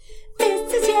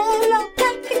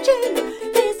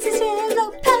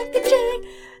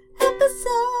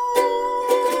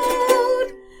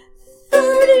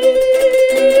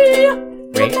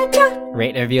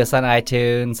review us on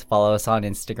iTunes. Follow us on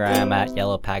Instagram at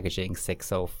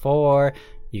yellowpackaging604.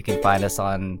 You can find us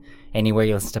on anywhere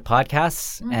you listen to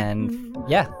podcasts. And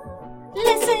yeah.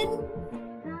 Listen.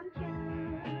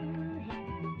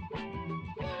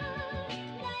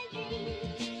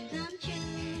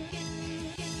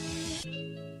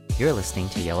 You're listening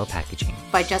to Yellow Packaging,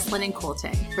 By Jocelyn and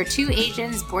Colton. We're two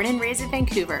Asians born and raised in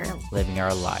Vancouver. living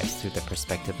our lives through the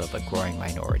perspective of a growing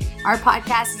minority. Our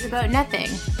podcast is about nothing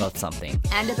About something.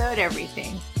 and about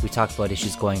everything, We talk about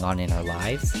issues going on in our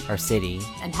lives, our city.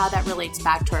 and how that relates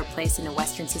back to our place in a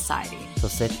Western society. So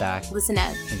sit back Listen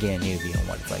up and get a new view on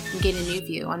what it's like and get a new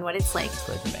view on what it's like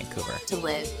to live in Vancouver. to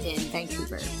live in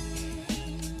Vancouver.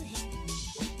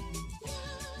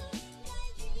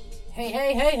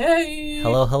 Hey.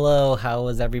 Hello. How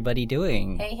is everybody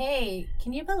doing? Hey.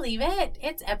 Can you believe it?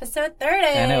 It's episode 30.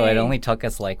 I know, it only took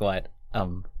us like what?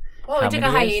 Well, how we took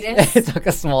a many years? hiatus. It took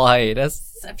a small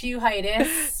hiatus. A few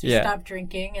hiatus. We Yeah. stopped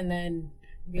drinking, and then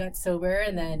we got sober,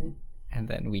 and then And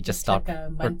then we just took stopped. a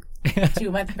month,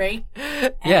 2-month break.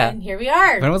 Yeah. And here we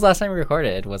are. When was the last time we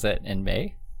recorded? Was it in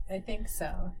May? I think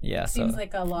so. Yeah, Seems so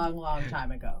like a long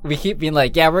time ago. we keep being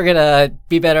like, yeah, we're gonna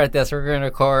be better at this. We're gonna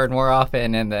record more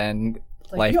often, and then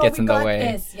Like, life yo, gets we in the got way,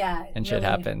 this. Yeah, and shit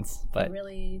happens. But It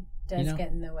really does you know.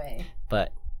 get in the way.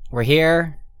 but we're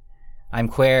here. I'm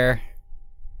queer.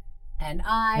 And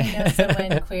I know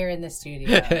someone queer in the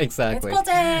studio. Exactly. It's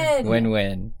Colton!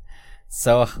 Win-win.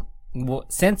 So,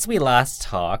 since we last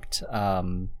talked,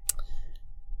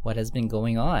 what has been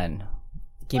going on?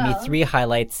 Give me Well- 3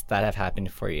 highlights that have happened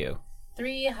for you.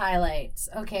 3 highlights.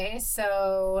 Okay,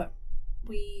 so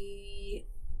we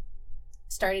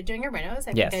started doing our renos.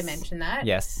 I Yes. think I mentioned that.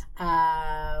 Yes.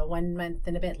 1 month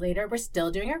and a bit later, we're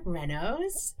still doing our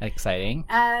renos. Exciting.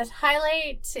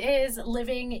 Highlight is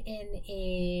living in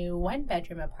a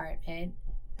 1-bedroom apartment,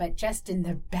 but just in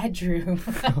the bedroom.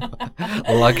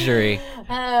 Luxury.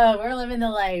 Oh, we're living the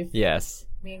life. Yes.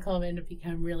 Me and Coleman have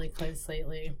become really close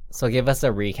lately. So give us a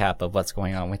recap of what's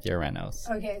going on with your renos.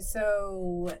 Okay,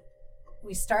 so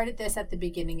we started this at the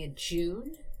beginning of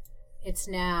June. It's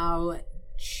now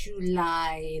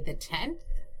July the 10th.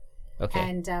 Okay.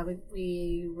 And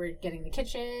we were getting the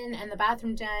kitchen and the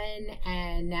bathroom done,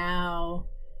 and now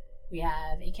we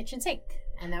have a kitchen sink.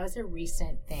 And that was a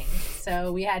recent thing.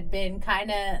 So we had been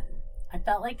I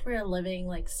felt like we were living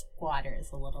like squatters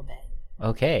a little bit.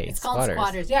 Okay. It's called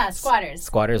squatters. Yeah, squatters.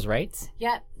 Squatters' rights?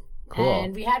 Yep. Cool.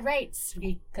 And we had rights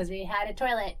because we had a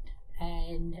toilet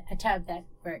and a tub that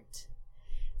worked.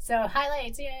 So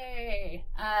highlights, yay!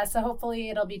 So hopefully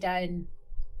it'll be done.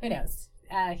 Who knows?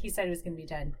 He said it was going to be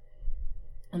done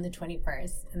on the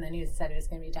 21st, and then he said it was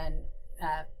going to be done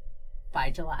by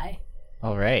July.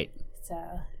 All right.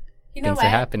 So you know Things what? are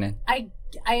happening.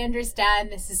 I understand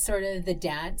this is sort of the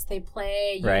dance they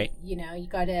play. Right. You know, you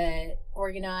got to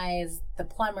organize the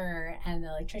plumber and the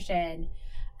electrician.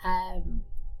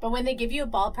 But when they give you a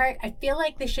ballpark, I feel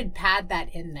like they should pad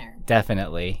that in there.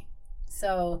 Definitely.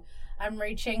 So I'm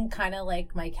reaching kind of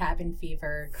like my cabin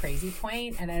fever crazy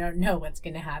point, and I don't know what's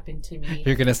going to happen to me.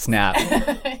 You're going to snap.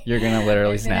 You're going to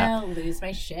literally I'm snap. going to lose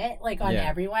my shit, like on Yeah.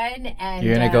 everyone. And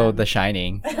You're going to go The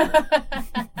Shining.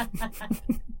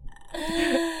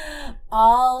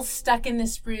 all stuck in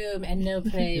this room and no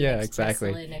play. Yeah, makes exactly.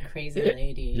 Jocelyn a crazy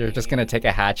lady. You're just going to take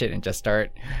a hatchet and just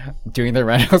start doing the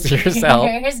renos yourself.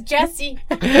 Here's Jessie.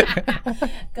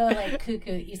 Go like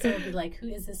cuckoo. Issa will be like, "Who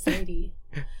is this lady?"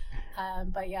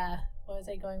 But yeah, what was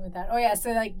I going with that? Oh yeah,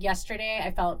 so like yesterday,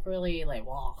 I felt really like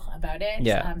about it.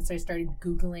 Yeah. So I started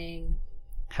Googling.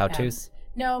 How-tos?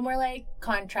 No, more like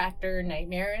contractor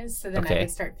nightmares. So then I Okay.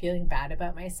 would start feeling bad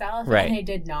about myself. Right. And I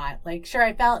did not. Like, sure,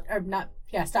 I felt, or not,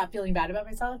 yeah, stop feeling bad about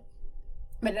myself.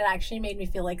 But it actually made me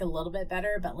feel like a little bit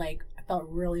better. But like, I felt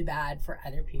really bad for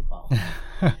other people.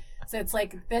 So it's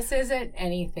like, this isn't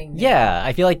anything new. Yeah,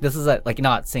 I feel like this is like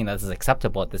not saying that this is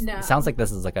acceptable. No. It sounds like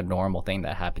this is like a normal thing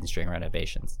that happens during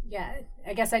renovations. Yeah.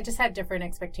 I guess I just had different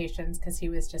expectations because he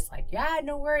was just like, yeah,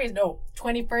 no worries. No,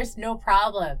 21st, no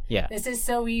problem. Yeah. This is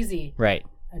so easy. Right.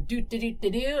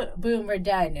 Boom, we're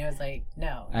done. It was like,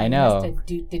 no. I know.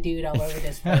 Just a doot all over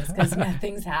this place because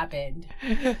nothing's happened.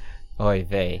 Oy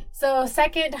vey. So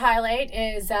second highlight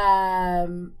is I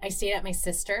stayed at my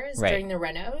sister's Right. during the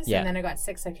renos, Yeah. and then I got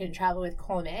sick, so I couldn't travel with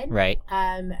Coleman. Right.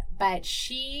 But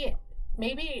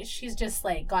maybe she's just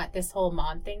like got this whole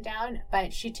mom thing down,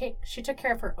 but she took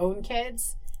care of her own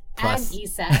kids Plus. and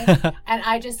Issa,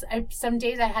 and some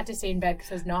days I had to stay in bed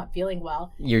because I was not feeling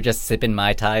well. You're just sipping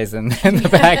Mai Tais in the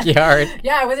backyard.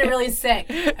 Yeah, I wasn't really sick.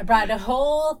 I brought a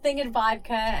whole thing of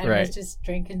vodka and Right. was just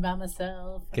drinking by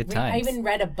myself. Good I times. even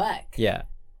read a book. Yeah.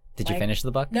 Did you finish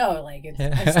the book? No, like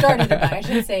I started the book. I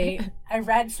should say I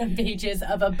read some pages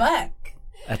of a book.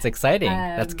 That's exciting.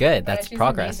 That's good. That's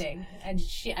progress. Amazing. And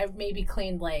I maybe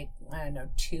cleaned like, I don't know,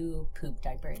 2 poop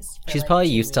diapers. She's probably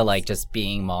used to like just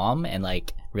being mom and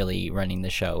like really running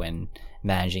the show and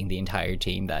managing the entire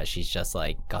team, that she's just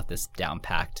like got this down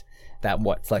packed. That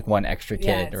what's like one extra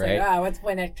kid, right? Like, what's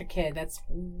one extra kid? That's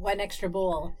one extra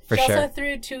bowl. For she sure. also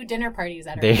threw 2 dinner parties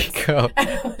at her There house. you go.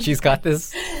 She's got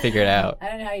this figured out. I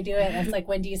don't know how you do it. It's like,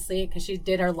 when do you sleep? Because she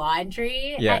did her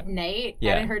laundry at night.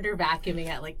 Yeah. And I heard her vacuuming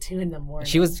at like 2 a.m.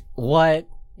 She was what?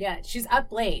 Yeah, she's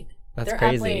up late. They're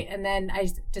crazy. Up late. And then I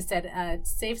just said,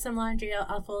 save some laundry.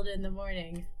 I'll fold it in the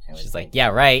morning. She's like, yeah,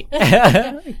 right.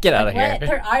 Get out of here.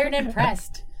 They're iron and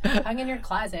pressed. Hung in your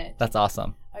closet. That's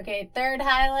awesome. Okay, third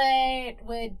highlight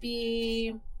would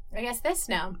be, I guess, this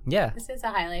now. Yeah. This is a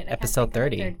highlight. Episode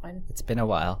 30. Third one. It's been a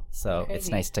while, so Crazy. it's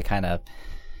nice to kind of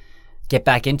get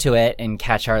back into it and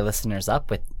catch our listeners up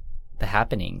with the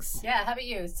happenings. Yeah, how about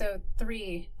you? So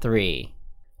 3. 3.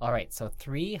 All right, so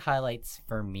 3 highlights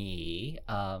for me.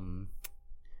 The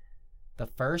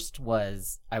first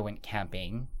was I went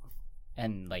camping,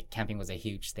 and like camping was a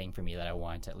huge thing for me that I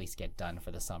wanted to at least get done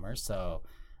for the summer. So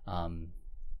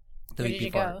Where did you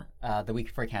go? The week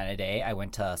before Canada Day, I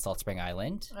went to Salt Spring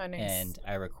Island. Oh, nice. And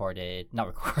I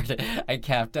I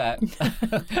camped at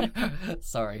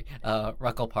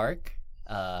Ruckle Park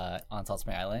on Salt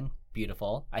Spring Island.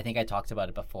 Beautiful. I think I talked about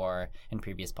it before in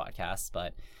previous podcasts,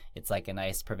 but it's like a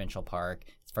nice provincial park.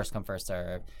 It's first come, first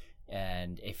serve.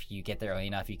 And if you get there early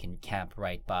enough, you can camp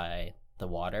right by the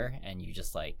water, and you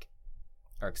just like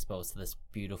are exposed to this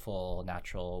beautiful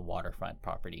natural waterfront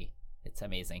property. It's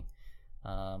amazing.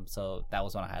 So that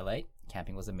was one highlight.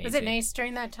 Camping was amazing. Was it nice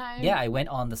during that time? Yeah, I went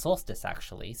on the solstice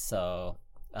actually. So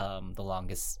the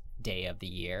longest day of the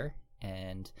year,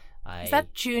 and Is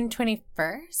that June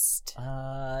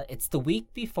 21st? It's the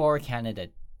week before Canada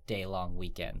Day long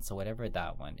weekend, so whatever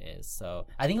that one is. So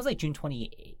I think it was like June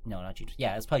 28th. No, not June.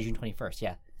 Yeah, it's probably June 21st.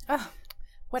 Yeah. Oh,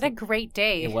 what a great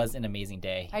day! It was an amazing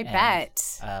day. I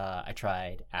bet. I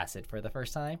tried acid for the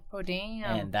first time. Oh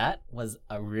damn! And that was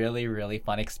a really, really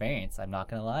fun experience. I'm not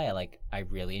gonna lie. I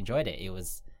really enjoyed it. It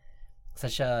was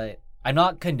such a. I'm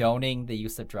not condoning the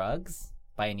use of drugs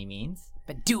by any means,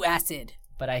 but do acid.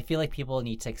 But I feel like people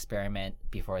need to experiment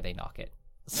before they knock it.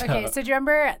 Okay, so do you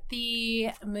remember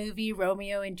the movie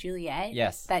Romeo and Juliet?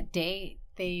 Yes. That day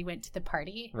they went to the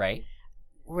party. Right.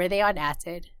 Were they on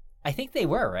acid? I think they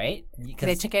were, right? Because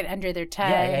they took it under their tongue.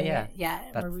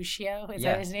 Yeah. Mauricio, is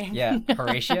that his name? Yeah,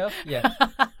 Horatio. Yeah.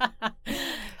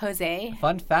 Jose.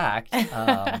 Fun fact.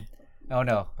 Oh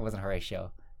no, it wasn't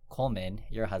Horatio. Coleman,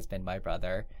 your husband, my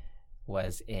brother,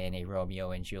 was in a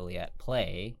Romeo and Juliet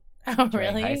play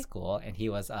during high school, and he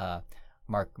was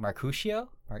Marcuccio.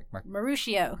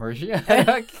 Mauricio.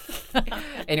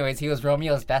 Anyways, he was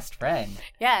Romeo's best friend.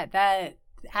 Yeah, that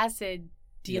acid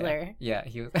dealer. Yeah,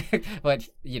 he was. But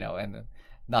and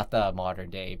not the modern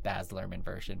day Baz Luhrmann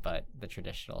version, but the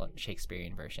traditional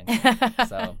Shakespearean version.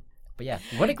 So, but yeah,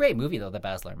 what a great movie though, the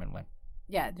Baz Luhrmann one.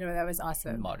 Yeah, no, that was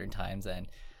awesome. In modern times, and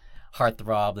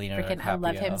heartthrob Leonardo DiCaprio. I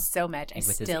love him so much. I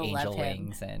with still his love angel him.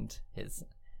 wings and his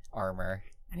armor.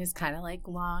 And his kind of like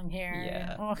long hair.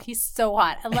 Yeah. Oh, he's so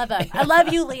hot. I love him. I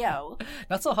love you, Leo.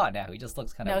 Not so hot now. He just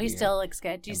looks kind of No, he still looks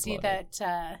good. Do you see that?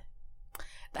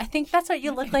 I think that's what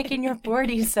you look like in your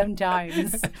 40s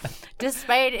sometimes,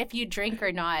 despite if you drink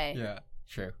or not. Yeah,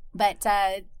 true. But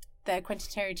the Quentin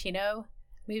Tarantino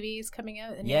movie is coming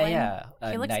out. Yeah.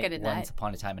 He looks good in that. Once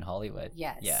Upon a Time in Hollywood.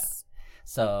 Yes. Yeah.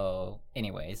 So,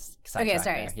 anyways. Okay,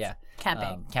 sorry. There. Yeah.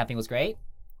 Camping. Camping was great.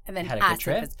 And then had a good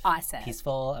trip. Was awesome.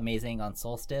 Peaceful, amazing on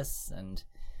solstice, and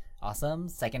awesome.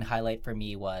 Second highlight for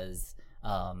me was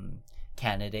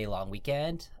Canada Day long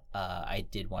weekend. I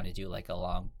did want to do like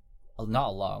not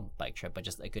a long bike trip, but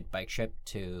just a good bike trip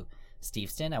to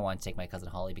Steveston. I wanted to take my cousin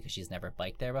Holly because she's never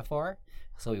biked there before.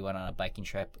 So we went on a biking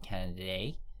trip Canada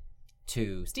Day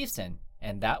to Steveston,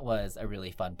 and that was a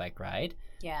really fun bike ride.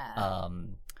 Yeah.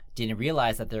 Didn't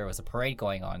realize that there was a parade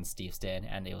going on in Steveston,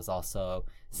 and it was also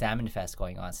Salmon Fest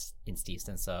going on in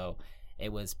Steveston, so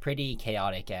it was pretty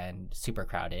chaotic and super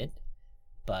crowded,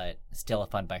 but still a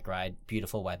fun bike ride.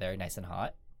 Beautiful weather, nice and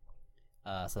hot.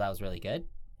 So that was really good.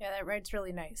 Yeah, that ride's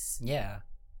really nice. Yeah.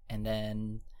 And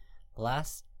then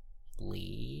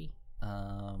lastly,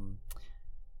 another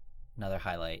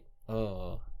highlight.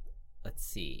 Oh, let's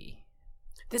see.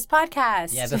 This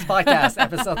podcast. Yeah, this podcast,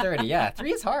 episode 30. Yeah,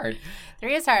 3 is hard.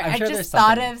 3 is hard. I'm sure I just there's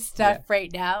thought something. of stuff right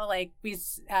now. Like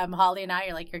Holly and I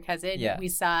are like your cousin. Yeah. We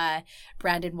saw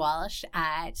Brandon Walsh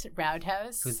at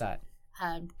Roundhouse. Who's that?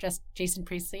 Just Jason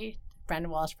Priestley,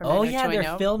 Brandon Walsh from Oh, yeah, 90210.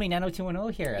 they're filming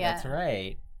 90210 here. Yeah. That's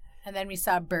right. And then we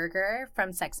saw Burger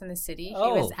from Sex and the City.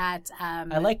 Oh. He was at I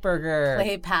like Burger.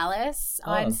 Play Palace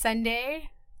on Sunday.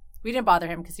 We didn't bother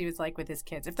him because he was like with his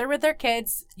kids. If they're with their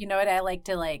kids, you know what? I like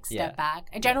to like step back.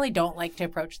 I generally don't like to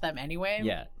approach them anyway.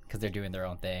 Yeah, because they're doing their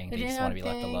own thing. They're They doing just their want to be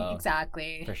own left thing. alone.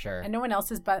 Exactly. For sure. And no one else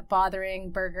is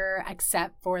bothering Burger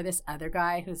except for this other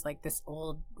guy who's like this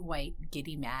old white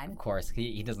giddy man. Of course,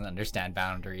 he doesn't understand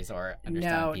boundaries or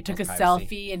understand No, people's took a privacy.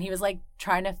 selfie and he was like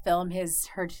trying to film his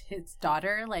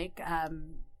daughter like I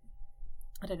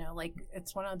don't know, like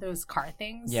it's one of those car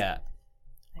things. Yeah.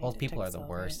 I Old people took are the selfies.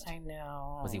 worst. I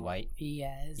know. Was he white?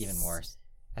 Yes. Even worse.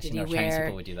 Did Actually, no, he Chinese wear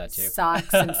people would do that too.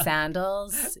 Socks and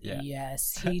sandals. Yeah.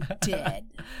 Yes, he did.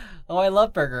 Oh, I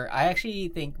love Burger. I actually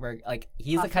think Burger, like,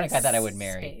 he's the kind of guy that I would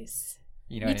marry. Space.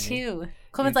 You know Me what I mean? too.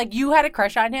 Coleman's like, you had a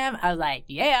crush on him? I was like,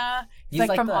 yeah. He's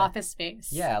like from the- Office Space.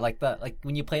 Yeah, like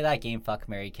when you play that game, Fuck,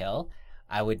 Marry, Kill,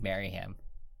 I would marry him.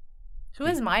 Who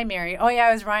is my Mary? Oh yeah,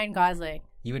 it was Ryan Gosling.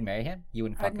 You would marry him? You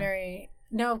wouldn't I fuck would him? marry.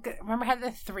 No, remember I had the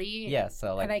 3? Yeah,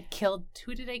 so like, And I killed.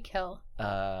 Who did I kill?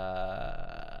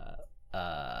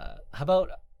 how about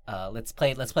let's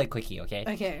play quickie, okay?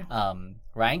 Okay.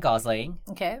 Ryan Gosling,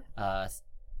 Okay.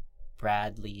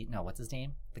 Bradley, no, what's his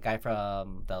name? The guy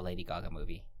from the Lady Gaga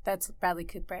movie. That's Bradley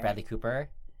Cooper. Bradley Cooper,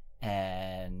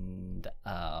 and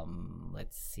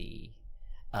let's see,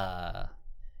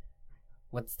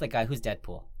 what's the guy who's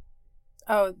Deadpool?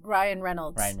 Oh, Ryan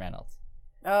Reynolds. Ryan Reynolds.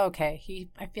 Oh, okay.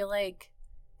 I feel like,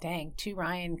 dang, 2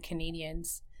 Ryan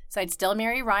Canadians. So I'd still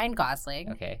marry Ryan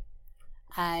Gosling. Okay,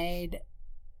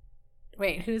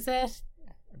 Wait, who's it?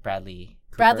 Bradley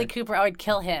Cooper. Bradley Cooper. I would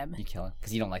kill him. You kill him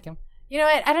because you don't like him. You know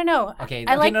what? I don't know. Okay,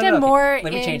 I liked him okay. more.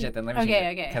 Let me change it then.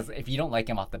 Okay. Because if you don't like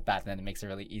him off the bat, then it makes it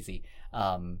really easy.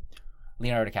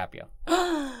 Leonardo DiCaprio.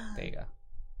 There you go.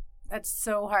 That's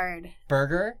so hard.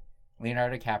 Burger,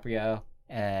 Leonardo DiCaprio,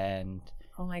 and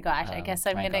Oh my gosh! I guess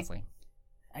I'm Ryan gonna. Gosling.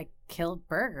 I killed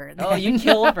Burger. Oh, you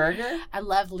kill Burger? I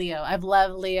love Leo. I've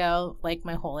loved Leo like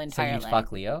my whole So entire you'd life.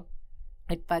 fuck Leo?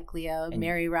 I'd fuck Leo. And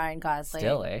Marry Ryan Gosling.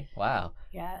 Still, eh? Wow.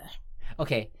 Yeah.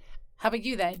 Okay, How about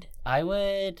you then? I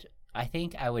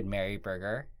think I would marry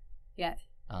Burger. Yeah.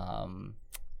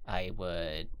 I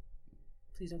would,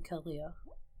 Please don't kill Leo.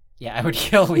 yeah, I would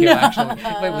kill Leo, No. actually.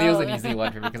 But Leo's an easy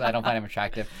one for me because I don't find him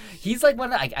attractive. He's like one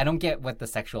that I don't get what the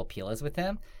sexual appeal is with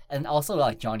him. And also,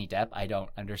 like, Johnny Depp, I don't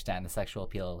understand the sexual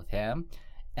appeal with him.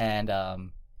 And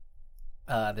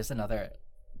there's another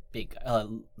big,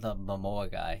 the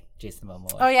Momoa guy, Jason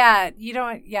Momoa. Oh yeah, you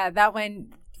don't. Yeah, that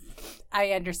one.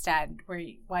 I understand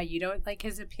why you don't like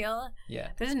his appeal. Yeah.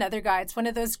 There's another guy. It's one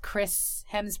of those Chris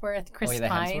Hemsworth, Chris Oh, yeah, the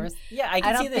Pine. Hemsworth? Yeah, I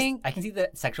can I see don't this. think- I can see the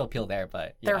sexual appeal there,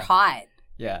 but yeah. They're hot.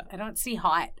 Yeah. I don't see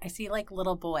hot. I see like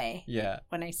little boy Yeah.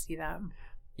 when I see them.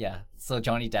 Yeah. So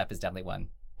Johnny Depp is definitely one.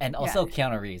 And also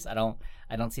Keanu Reeves. I don't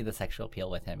see the sexual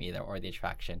appeal with him either, or the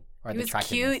attraction, or He the was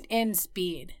attractiveness. cute in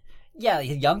Speed. Yeah,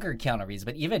 younger Keanu Reeves,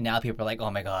 but even now people are like,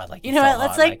 "Oh my god!" Like, You he's know so what?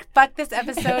 Let's hot, like fuck this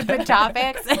episode with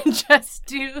topics and just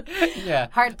do yeah.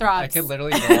 heartthrobs. I could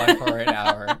literally go on for an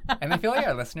hour, and I feel like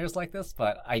our listeners like this,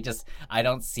 but I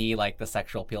don't see like the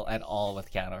sexual appeal at all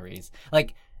with Keanu Reeves.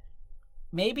 Like,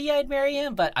 maybe I'd marry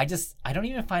him, but I don't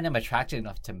even find him attractive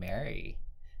enough to marry.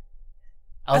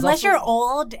 Unless you're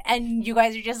old and you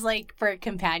guys are just like for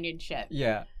companionship.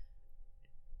 Yeah.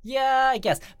 Yeah, I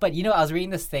guess. But, you know, I was reading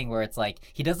this thing where it's like,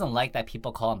 he doesn't like that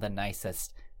people call him the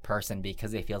nicest person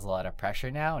because he feels a lot of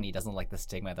pressure now, and he doesn't like the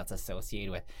stigma that's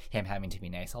associated with him having to be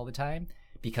nice all the time.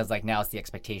 Because, like, now it's the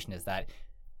expectation is that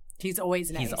He's always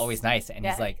nice. he's always nice. And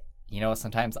he's like, you know,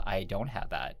 sometimes I don't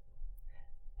have that.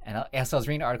 And so I was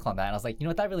reading an article on that, and I was like, you know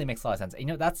what, that really makes a lot of sense. You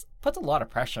know, that's puts a lot of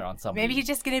pressure on somebody. Maybe he's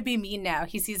just gonna be mean now.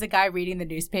 He sees a guy reading the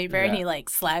newspaper and he like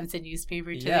slams a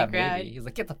newspaper to the ground. Maybe. He's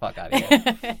like, get the fuck out of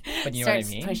here. But you know what I Starts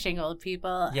mean? pushing old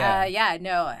people. Yeah.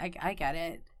 No, I get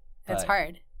it. It's But-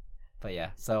 hard. But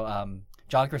yeah, so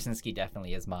John Krasinski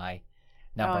definitely is my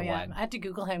number one. I had to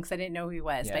Google him because I didn't know who he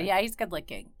was. Yeah. But yeah, he's good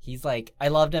looking. He's like, I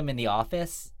loved him in The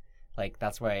Office. Like,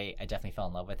 that's where I definitely fell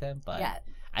in love with him. But Yeah.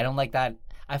 I don't like that.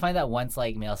 I find that once,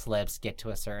 like, male celebs get to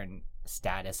a certain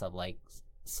status of, like,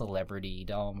 celebrity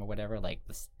dome or whatever, like,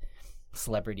 this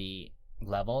celebrity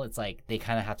level, it's like they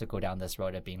kind of have to go down this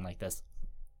road of being, like, this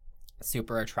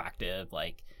super attractive,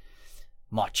 like,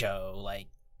 macho, like,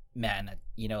 man,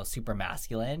 you know, super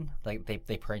masculine. Like, they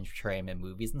portray him in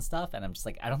movies and stuff. And I'm just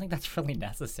like, I don't think that's really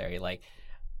necessary. Like,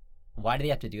 why do they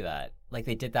have to do that? Like,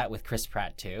 they did that with Chris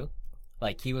Pratt, too.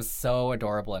 Like, he was so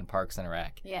adorable in Parks and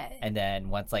Rec. Yeah. And then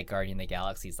once, like, Guardian of the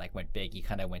Galaxies, like, went big, he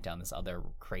kind of went down this other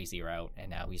crazy route.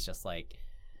 And now he's just like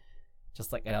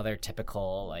another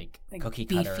typical, like cookie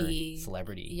cutter beefy.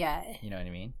 celebrity. Yeah. You know what I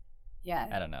mean? Yeah.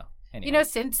 I don't know. Anyway. You know,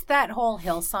 since that whole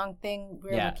Hillsong thing,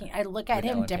 I look at With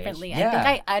him Ellen differently. Page. I Yeah.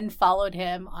 think I unfollowed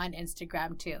him on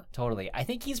Instagram too. Totally. I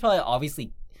think he's probably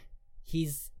obviously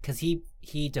because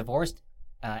he divorced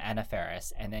Anna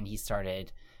Faris, and then he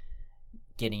started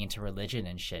getting into religion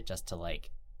and shit just to like,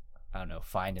 I don't know,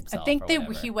 find himself. I think or that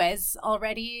whatever. he was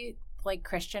already like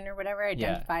Christian or whatever,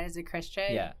 identified as a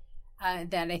Christian. Yeah.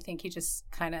 Then I think he just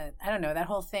kind of, I don't know, that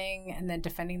whole thing, and then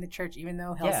defending the church, even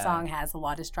though Hillsong has a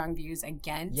lot of strong views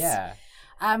against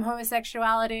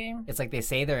homosexuality. It's like they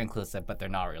say they're inclusive, but they're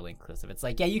not really inclusive. It's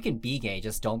like, yeah, you can be gay,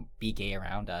 just don't be gay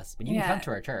around us. But you can come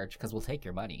to our church because we'll take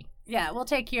your money. Yeah, we'll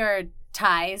take your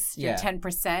tithes, your Yeah.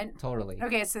 10%. Totally.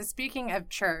 Okay, so speaking of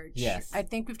church, Yes. I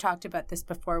think we've talked about this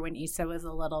before when Issa was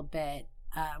a little bit,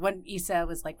 when Issa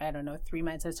was like, I don't know, 3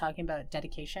 months, I was talking about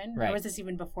dedication. Right. Or was this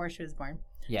even before she was born?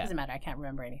 Yeah. Doesn't matter, I can't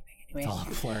remember anything. Anyway.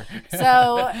 It's all a blur.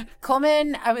 So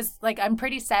Coleman, I was like, I'm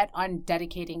pretty set on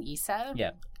dedicating Issa.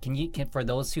 Yeah. Can for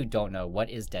those who don't know, what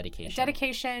is dedication?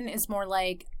 Dedication is more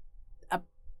like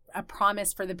a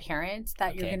promise for the parents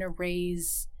that you're Okay. going to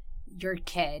raise your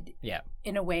kid Yeah.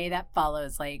 in a way that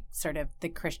follows like sort of the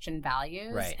Christian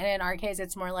values. Right. And in our case,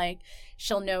 it's more like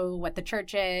she'll know what the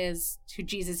church is, who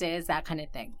Jesus is, that kind of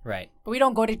thing. Right. But we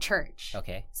don't go to church.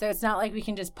 Okay. So it's not like we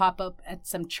can just pop up at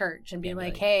some church and be Yeah, like,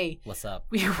 like, hey, What's up?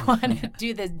 we want to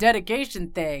do this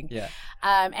dedication thing. Yeah.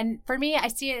 And for me, I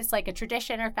see it as like a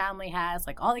tradition our family has.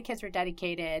 Like all the kids were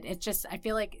dedicated. It's just, I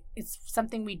feel like it's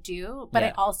something we do, but I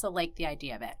Yeah. also like the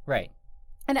idea of it. Right.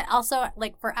 And it also,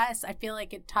 like for us, I feel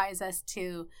like it ties us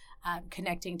to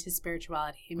connecting to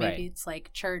spirituality. Maybe Right. it's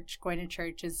like church, going to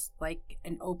church is like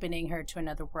an opening her to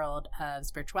another world of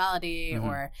spirituality Mhm.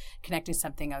 or connecting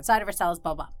something outside of ourselves,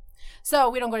 blah, blah. So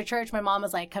we don't go to church. My mom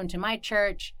was like, come to my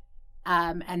church.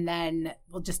 And then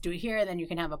we'll just do it here. And then you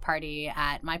can have a party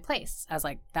at my place. I was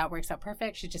like, that works out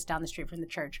perfect. She's just down the street from the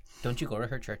church. Don't you go to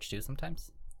her church too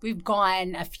sometimes? We've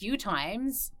gone a few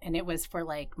times, and it was for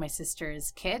like my sister's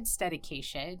kids'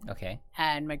 dedication. Okay.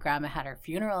 And my grandma had her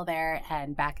funeral there.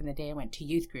 And back in the day, I went to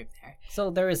youth group there. So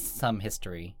there is some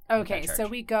history. with Okay, that so church.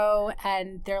 we go,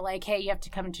 and they're like, hey, you have to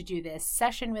come to do this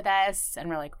session with us. And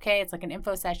we're like, okay, it's like an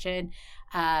info session.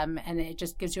 And it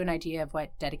just gives you an idea of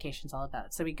what dedication's all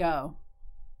about. So we go.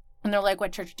 And they're like,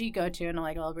 what church do you go to? And I'm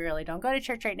like, well, we really don't go to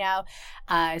church right now.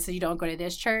 So you don't go to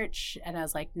this church? And I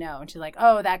was like, no. And she's like,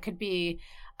 oh, that could be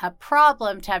a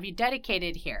problem to have you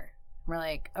dedicated here. And we're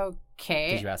like,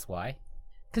 okay. Did you ask why?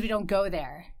 Because we don't go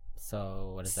there.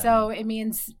 So what does that So mean? it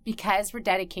means because we're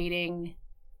dedicating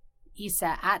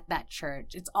Issa at that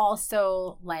church, it's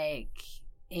also like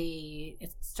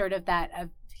it's sort of that of,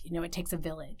 you know, it takes a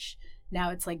village. Now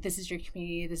it's like, this is your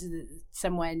community, this is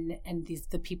someone, and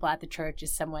the people at the church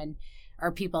is someone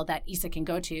or people that Issa can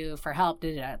go to for help,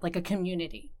 like a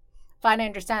community. Fine, I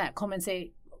understand that. Coleman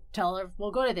tell her,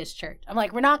 we'll go to this church. I'm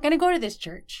like, we're not going to go to this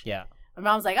church. Yeah. My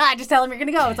mom's like, just tell him you're going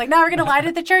to go. It's like, no, we're going to lie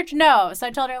to the church? No. So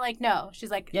I told her, like, no.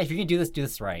 She's like, Yeah, if you can do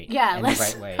this right. Yeah, in the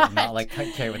let's right way. not. Not like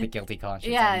carry with a guilty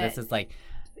conscience. Yeah. And this is like,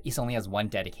 Issa only has one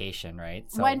dedication, right?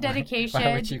 So one dedication.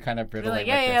 Why would you kind of We're brittle like, it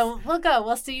with yeah, we'll go.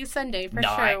 We'll see you Sunday for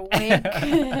No, sure. Wink.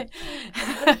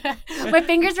 My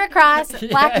fingers were crossed.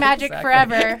 Black Yeah, magic exactly.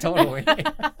 forever. Totally.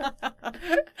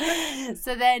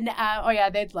 So then,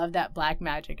 they'd love that black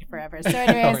magic forever. So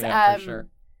anyways, for sure.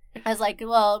 I was like,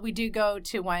 well, we do go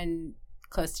to one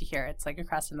close to here. It's like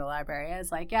across from the library. I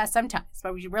was like, yeah, sometimes,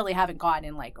 but we really haven't gone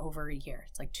in like over a year.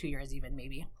 It's like 2 years even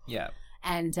maybe. Yeah.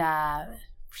 And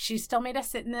she still made us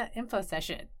sit in the info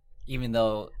session. Even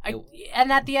though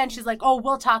And at the end, she's like, oh,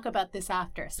 we'll talk about this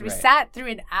after. So we Right. sat through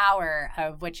an hour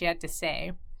of what she had to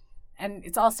say. And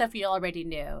it's all stuff you already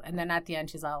knew. And then at the end,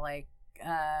 she's all like,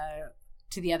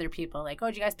 to the other people, like, oh,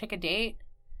 did you guys pick a date?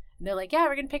 And they're like, yeah,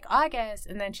 we're going to pick August.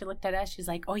 And then she looked at us. She's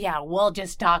like, oh, yeah, we'll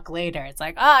just talk later. It's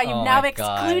like, oh, you've Oh now my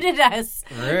God. excluded us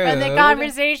rude. from the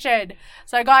conversation.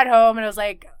 So I got home and I was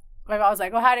like, my mom was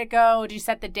like, oh, how'd it go? Did you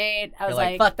set the date? I You're was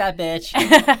like, fuck that bitch.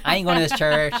 I ain't going to this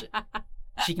church.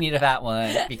 She can eat a fat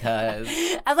one because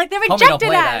I was like, they've Homie, don't rejected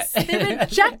play us. that. They've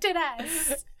rejected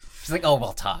us. she's like, oh,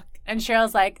 we'll talk. And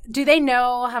Cheryl's like, do they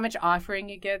know how much offering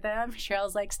you give them?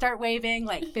 Cheryl's like, start waving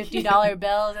like $50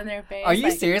 bills in their face. Are you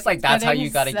like, serious? Like, that's how getting you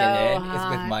got to so get in is hot.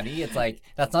 with money? It's like,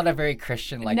 that's not a very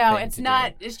Christian like no, thing it's to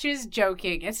not. do. It's just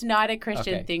joking. It's not a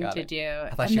Christian Okay, thing got to it.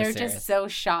 do. thought And you were they're serious. just so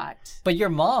shocked. But your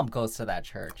mom goes to that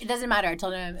church. It doesn't matter. I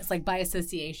told them it's like by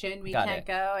association we Got can't it.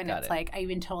 go. And Got it's it. like, I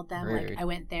even told them, Rude. like, I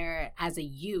went there as a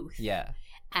youth. Yeah.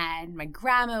 And my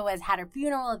grandma had her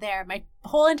funeral there. My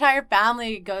whole entire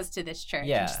family goes to this church.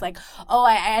 Yeah. And she's like, oh,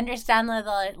 I understand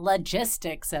the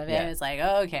logistics of it. Yeah. It's like,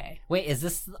 okay. Wait, is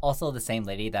this also the same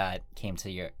lady that came to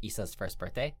your Issa's first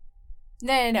birthday?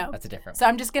 No. That's a different So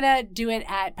I'm just gonna do it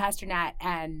at Pastor Nat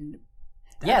and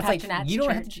Yeah, it's Pastor like Nat's you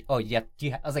don't have church. to. Oh,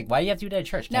 I was like, why do you have to do it at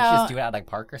church? Can't No. you just do it at like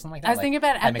park or something like that? I was thinking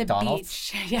about it at the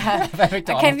McDonald's? beach. Yeah. At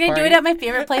McDonald's Can we do it party? at my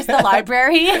favorite place, the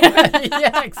library?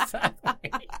 Yeah,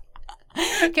 exactly.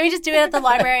 Can we just do it at the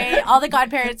library? All the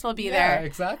godparents will be Yeah, there.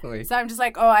 exactly. So I'm just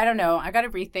like, oh, I don't know. I got to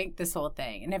rethink this whole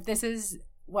thing. And if this is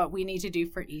what we need to do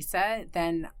for Issa,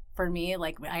 then for me,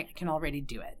 like, I can already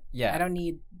do it. Yeah. I don't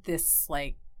need this,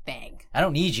 like, thing. I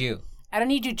don't need you. I don't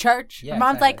need you, church. Yeah, My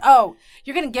mom's exactly. like, oh,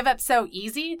 you're going to give up so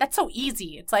easy? That's so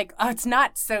easy. It's like, oh, it's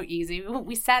not so easy.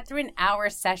 We sat through an hour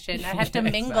session. I had to Yeah,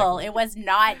 mingle. exactly. It was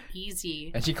not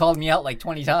easy. And she called me out like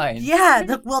 20 times. Yeah,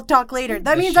 we'll talk later.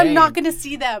 That The means I'm not shame. going to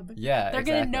see them. Yeah, They're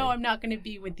going to know exactly. I'm not going to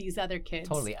be with these other kids.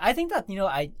 Totally. I think that,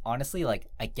 I honestly, like,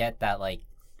 I get that, like,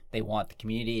 they want the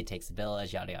community, it takes a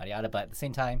village, yada, yada, yada. But at the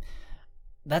same time,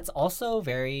 that's also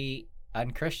very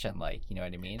unchristian, like, you know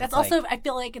what I mean? That's It's also, like, I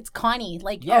feel like it's Connie.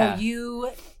 Like, Yeah. oh, you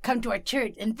come to our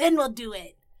church and then we'll do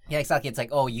it. yeah, exactly. It's like,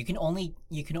 oh, you can only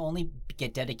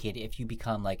get dedicated if you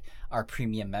become, like, our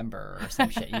premium member or some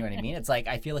shit. You know what I mean? It's like,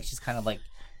 I feel like she's kind of like,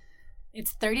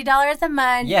 It's $30 a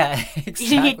month. yeah, exactly.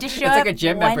 You need to show it's up like a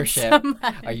gym once membership. a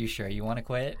month. Are you sure you want to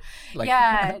quit? Like,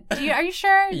 Yeah. Are you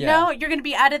sure? Yeah. No, you're going to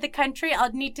be out of the country.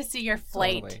 I'll need to see your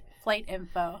Totally. flight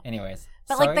info. Anyways.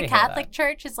 But sorry like the to hear Catholic that.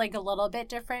 Church is like a little bit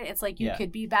different. It's like you Yeah.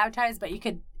 could be baptized, but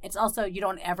it's also, you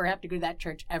don't ever have to go to that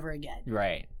church ever again.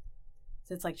 Right.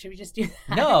 So it's like, should we just do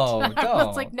that? No, It's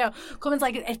don't. like, no. Coleman's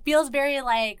like, it feels very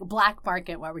like black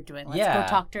market what we're doing. Let's Yeah. go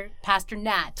talk to Pastor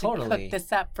Nat to Totally. cook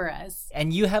this up for us.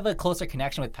 And you have a closer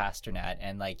connection with Pastor Nat,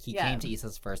 and like he Yeah. came to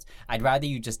Issa's first. I'd rather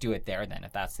you just do it there then,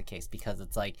 if that's the case, because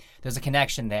it's like there's a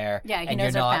connection there. Yeah, he and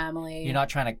knows you're our not, family. You're not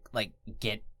trying to like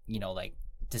get like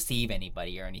deceive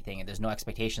anybody or anything, and there's no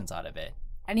expectations out of it.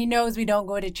 And he knows we don't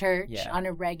go to church Yeah. on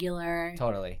a regular.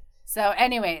 Totally. So,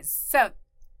 anyways,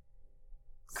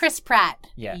 Chris Pratt.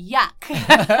 Yeah. Yuck.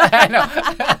 I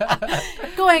know.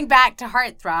 Going back to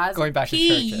Heartthrobs. Going back to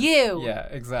churches. PU. Yeah,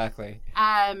 exactly.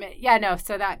 Yeah, no,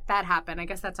 so that happened. I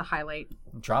guess that's a highlight.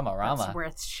 Drama That's rama.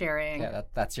 worth sharing. Yeah,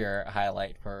 that's your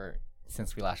highlight for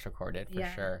since we last recorded for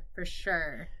Yeah, sure. For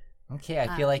sure. Okay,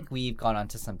 I feel like we've gone on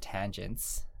to some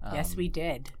tangents. Yes, we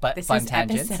did. but this fun is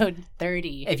tangents. episode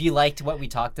 30. If you liked what we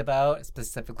talked about,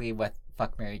 specifically with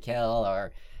Fuck, Marry, Kill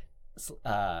or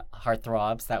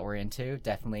Heartthrobs that we're into,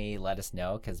 definitely let us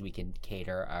know because we can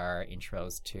cater our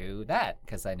intros to that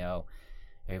because I know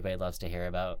everybody loves to hear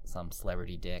about some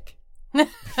celebrity dick.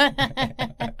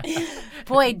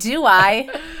 Boy, do I.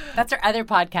 That's our other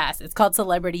podcast. It's called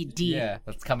Celebrity D. Yeah,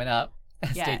 that's coming up.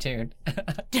 Yeah. Stay tuned.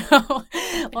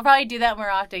 We'll probably do that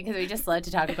more often because we just love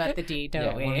to talk about the D, don't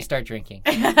Yeah, we? when we start drinking.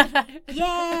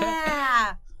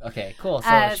 Yeah. Okay, cool.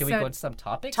 So should we so go to some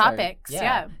topics? topics,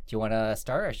 yeah. Do you want to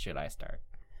start or should I start?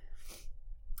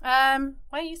 Why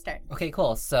don't you start? Okay,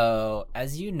 cool. So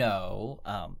as you know,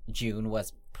 June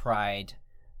was Pride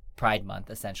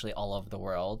Month, essentially all over the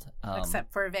world.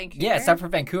 Except for Vancouver. Yeah, except for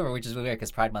Vancouver, which is really weird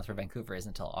because Pride Month for Vancouver isn't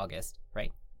until August,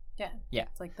 right? Yeah. Yeah.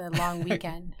 It's like the long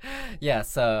weekend Yeah.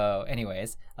 So,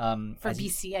 anyways, for as you-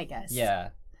 BC, I guess. Yeah.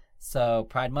 So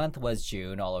Pride Month was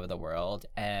June all over the world,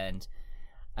 and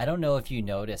I don't know if you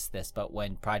noticed this, but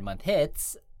when Pride Month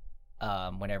hits,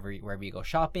 wherever you go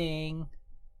shopping,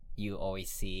 you always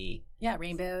see Yeah,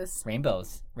 rainbows.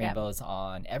 rainbows Yeah.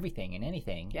 on everything and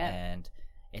anything. Yeah. And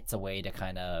it's a way to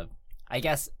kind of, I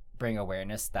guess, bring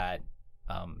awareness that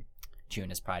June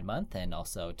is Pride Month, and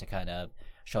also to kind of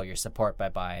show your support by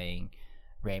buying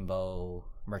rainbow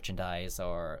merchandise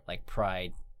or like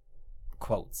Pride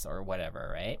quotes or whatever,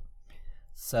 right?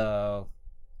 So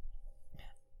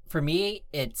for me,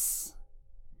 it's,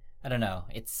 I don't know,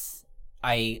 it's,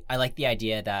 I like the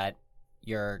idea that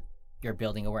you're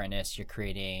building awareness, you're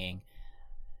creating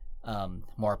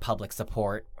more public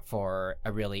support for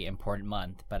a really important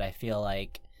month. But I feel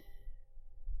like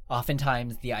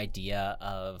oftentimes the idea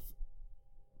of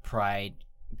Pride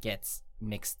gets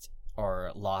mixed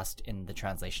or lost in the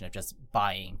translation of just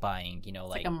buying, you know,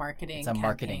 It's like a marketing it's a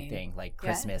marketing campaign. thing, like Yeah.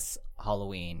 Christmas,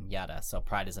 Halloween, yada. So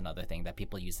Pride is another thing that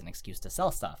people use an excuse to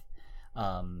sell stuff.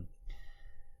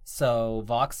 So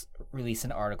Vox released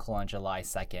an article on July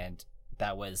 2nd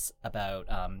that was about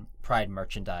Pride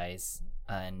merchandise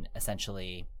and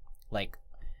essentially like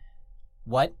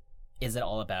what is it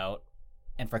all about,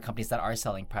 and for companies that are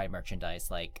selling Pride merchandise,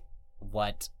 like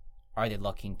what are they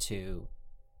looking to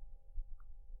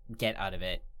get out of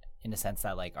it, in the sense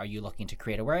that like, are you looking to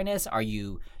create awareness, are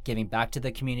you giving back to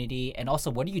the community, and also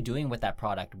what are you doing with that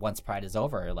product once Pride is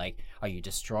over? Like, are you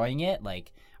destroying it?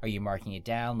 Like, are you marking it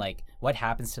down? Like, what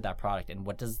happens to that product, and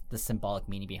what does the symbolic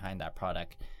meaning behind that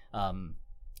product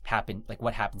happen, like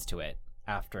what happens to it?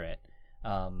 after it.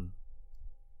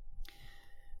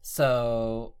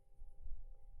 So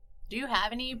Do you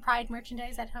have any Pride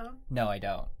merchandise at home? no, I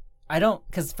don't,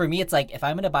 because for me it's like, if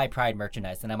I'm going to buy Pride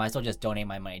merchandise, then I might as well just donate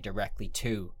my money directly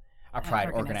to a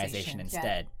Pride organization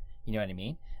instead. You know what I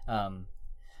mean?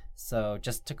 So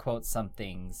just to quote some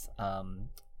things,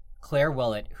 Claire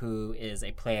Willett, who is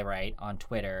a playwright on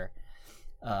Twitter,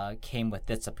 came with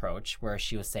this approach where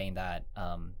she was saying that,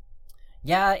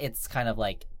 yeah, it's kind of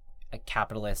like a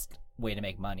capitalist way to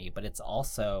make money, but it's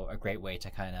also a great way to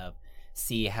kind of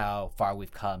see how far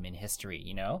we've come in history,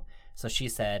 you know? So she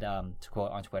said, to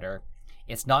quote on Twitter,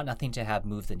 "It's not nothing to have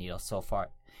moved the needle so far."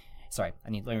 Sorry,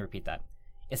 let me repeat that.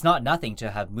 "It's not nothing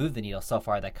to have moved the needle so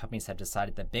far that companies have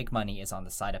decided that big money is on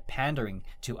the side of pandering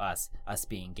to us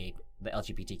being gay, the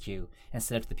LGBTQ,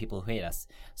 instead of the people who hate us."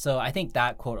 So I think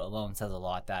that quote alone says a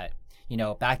lot, that, you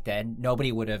know, back then,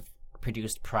 nobody would have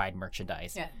produced Pride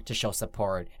merchandise to show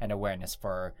support and awareness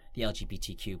for the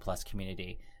LGBTQ plus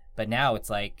community. But now it's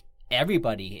like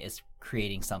everybody is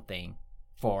creating something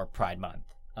for Pride Month.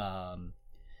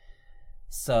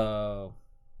 So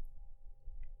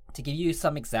to give you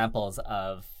some examples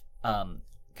of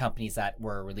companies that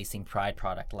were releasing Pride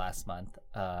product last month,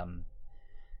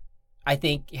 I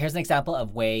think here's an example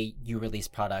of way you release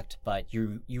product, but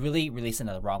you really release it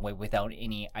in the wrong way without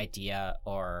any idea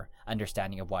or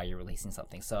understanding of why you're releasing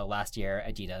something. So last year,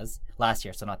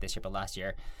 so not this year, but last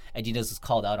year, Adidas was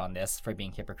called out on this for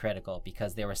being hypocritical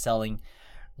because they were selling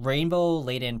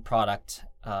rainbow-laden product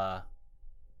that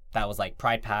was like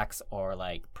Pride packs or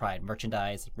like Pride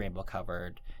merchandise,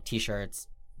 rainbow-covered T-shirts,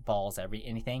 balls,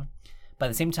 anything. But at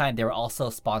the same time, they were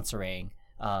also sponsoring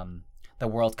the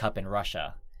World Cup in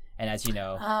Russia. And as you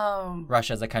know,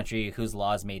 Russia is a country whose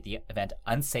laws made the event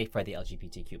unsafe for the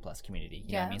LGBTQ plus community.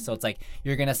 You know what I mean? So it's like,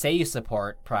 you're going to say you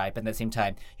support Pride, but at the same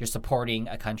time, you're supporting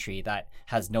a country that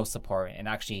has no support and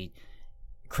actually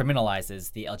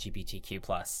criminalizes the LGBTQ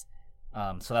plus.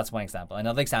 So that's one example.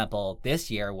 Another example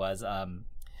this year was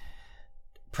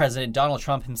President Donald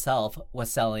Trump himself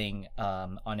was selling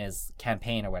on his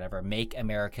campaign or whatever, "Make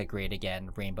America Great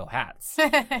Again" rainbow hats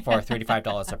for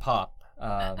 $35 a pop.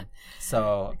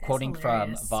 So quoting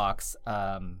hilarious. from Vox,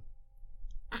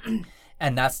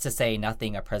 and that's to say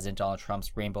nothing of President Donald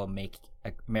Trump's rainbow "Make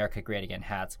America Great Again"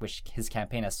 hats, which his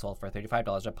campaign has sold for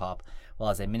 $35 a pop, while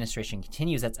his administration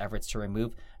continues its efforts to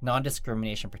remove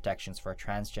non-discrimination protections for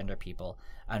transgender people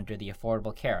under the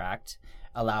Affordable Care Act,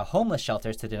 allow homeless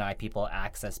shelters to deny people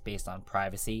access based on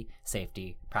privacy,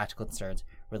 safety, practical concerns,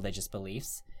 religious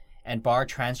beliefs, and bar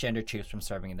transgender troops from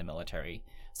serving in the military.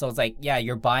 So it's like, yeah,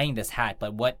 you're buying this hat,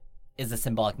 but what is the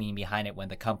symbolic meaning behind it when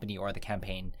the company or the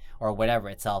campaign or whatever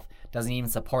itself doesn't even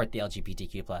support the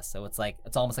LGBTQ plus? So it's like,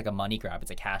 it's almost like a money grab. It's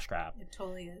a cash grab. It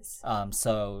totally is.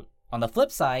 So on the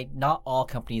flip side, not all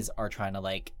companies are trying to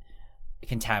like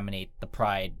contaminate the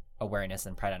Pride awareness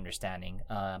and Pride understanding.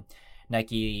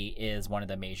 Nike is one of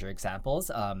the major examples.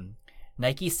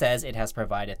 Nike says it has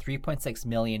provided $3.6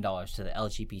 million to the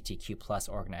LGBTQ plus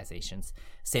organizations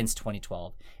since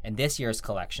 2012, and this year's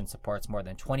collection supports more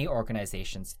than 20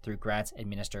 organizations through grants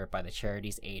administered by the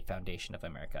Charities Aid Foundation of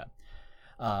America.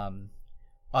 On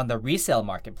the resale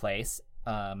marketplace,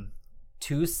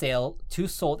 two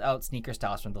sold-out sneaker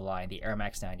styles from the line, the Air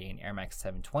Max 90 and Air Max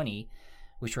 720,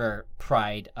 which were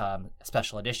Pride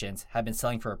special editions, have been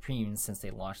selling for a premium since they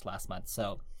launched last month.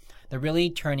 So they're really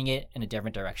turning it in a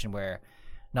different direction where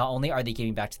not only are they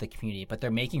giving back to the community, but they're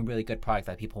making really good product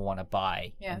that people want to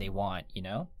buy and they want, you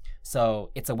know? So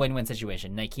it's a win-win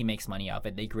situation. Nike makes money off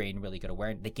it. They gain really good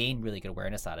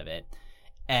awareness out of it.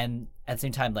 And at the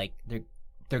same time, like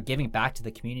they're giving back to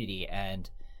the community, and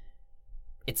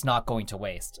it's not going to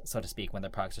waste, so to speak, when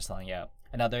their products are selling out.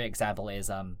 Another example is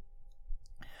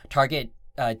Target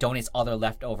donates all their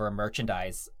leftover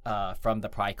merchandise from the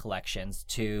Pride collections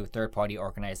to third-party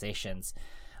organizations,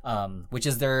 which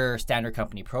is their standard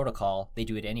company protocol. They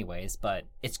do it anyways, but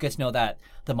it's good to know that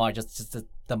the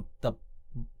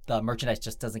merchandise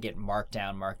just doesn't get marked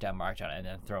down, and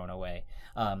then thrown away.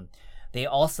 They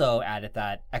also added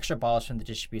that extra bottles from the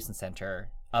distribution center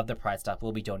of the Pride stuff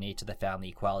will be donated to the Family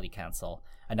Equality Council,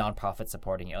 a nonprofit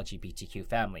supporting LGBTQ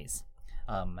families.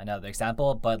 Another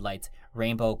example, Bud Light's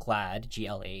Rainbow Glad,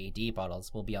 GLAAD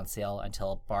bottles will be on sale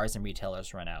until bars and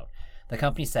retailers run out. The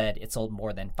company said it sold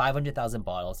more than 500,000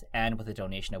 bottles, and with a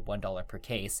donation of $1 per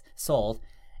case sold,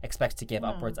 expects to give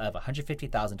upwards of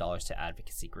 $150,000 to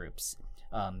advocacy groups.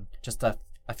 Just a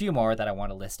few more that I want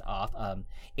to list off.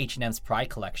 H&M's Pride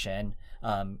collection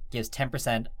gives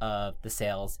 10% of the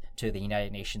sales to the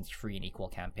United Nations Free and Equal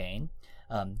campaign.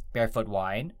 Barefoot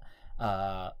Wine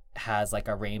has like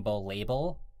a rainbow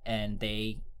label, and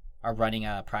they are running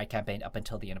a Pride campaign up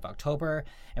until the end of October,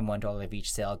 and $1 of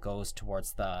each sale goes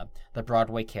towards the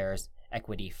Broadway Cares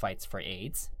Equity Fights for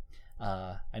AIDS.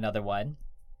 Another one.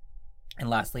 And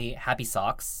lastly, Happy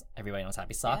Socks. Everybody knows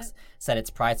Happy Socks. Yeah. Said its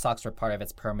Pride socks were part of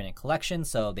its permanent collection,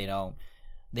 so they don't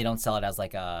sell it as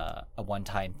like a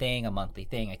one-time thing, a monthly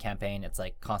thing, a campaign. It's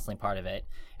like constantly part of it.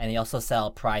 And they also sell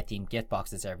Pride-themed gift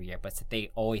boxes every year, but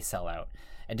they always sell out.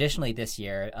 Additionally, this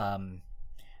year,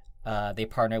 they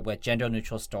partnered with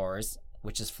gender-neutral stores,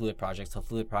 which is Fluid Project. So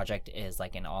Fluid Project is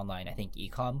like an online, I think,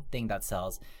 e-com thing that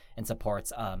sells and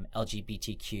supports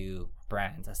LGBTQ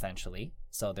brands, essentially.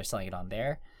 So they're selling it on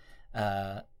there.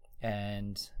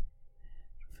 And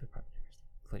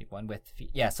including one with,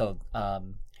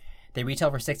 they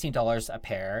retail for $16 a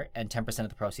pair, and 10% of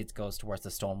the proceeds goes towards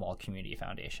the Stonewall Community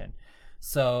Foundation.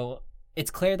 So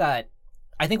it's clear that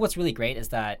I think what's really great is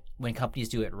that when companies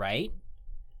do it right,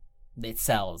 it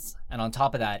sells. And on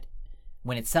top of that,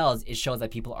 when it sells, it shows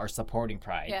that people are supporting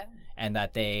Pride and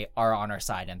that they are on our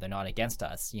side and they're not against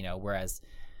us, whereas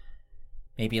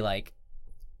maybe like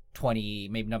 20,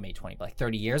 maybe not maybe 20, but like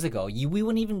 30 years ago, we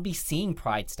wouldn't even be seeing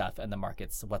Pride stuff in the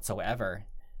markets whatsoever.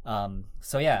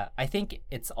 So yeah, I think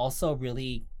it's also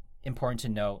really important to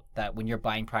note that when you're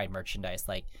buying Pride merchandise,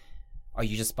 like, are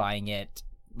you just buying it?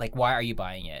 Like, why are you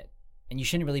buying it? And you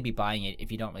shouldn't really be buying it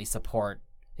if you don't really support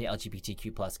the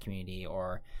LGBTQ plus community,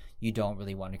 or you don't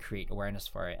really want to create awareness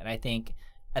for it. And I think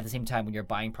at the same time, when you're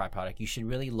buying Pride product, you should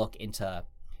really look into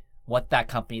what that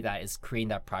company that is creating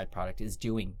that Pride product is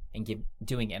doing,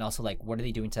 and also like, what are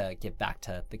they doing to give back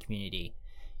to the community?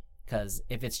 Because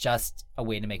if it's just a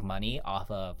way to make money off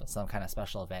of some kind of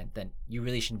special event, then you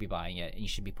really shouldn't be buying it, and you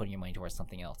should be putting your money towards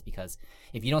something else. Because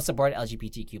if you don't support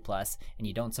LGBTQ plus and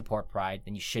you don't support Pride,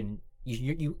 then you shouldn't.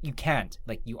 You can't,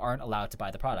 like, you aren't allowed to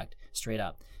buy the product straight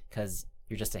up, because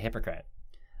you're just a hypocrite.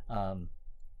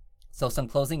 So some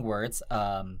closing words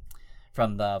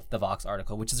from the Vox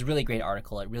article, which is a really great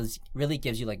article. It really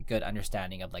gives you like a good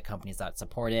understanding of like companies that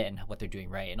support it and what they're doing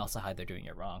right, and also how they're doing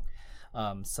it wrong.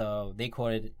 So they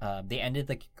ended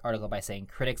the article by saying,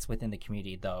 critics within the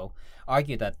community, though,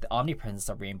 argue that the omnipresence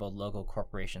of rainbow logo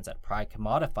corporations at Pride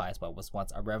commodifies what was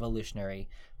once a revolutionary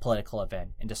political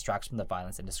event and distracts from the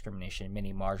violence and discrimination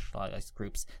many marginalized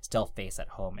groups still face at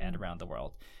home and around the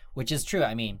world. Which is true.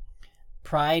 I mean,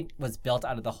 Pride was built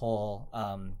out of the whole,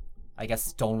 I guess,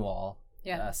 Stonewall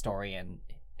story and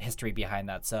history behind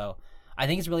that. So I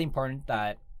think it's really important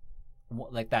that,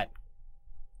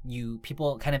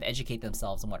 people kind of educate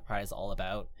themselves on what Pride is all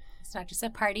about. It's not just a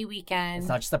party weekend. It's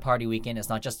not just a party weekend. It's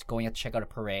not just going out to check out a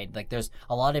parade. Like, there's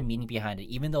a lot of meaning behind it.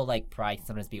 Even though like Pride can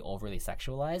sometimes be overly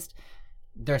sexualized,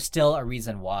 there's still a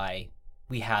reason why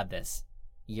we have this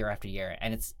year after year.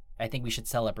 And I think we should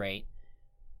celebrate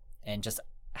and just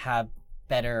have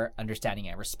better understanding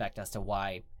and respect as to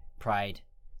why Pride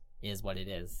is what it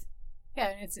is.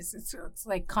 Yeah, it's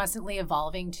like constantly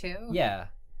evolving too. Yeah.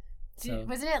 So,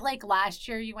 wasn't it like last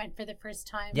year you went for the first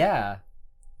time? Yeah.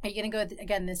 Are you gonna go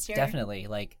again this year? Definitely.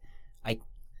 Like,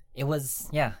 it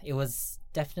was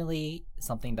definitely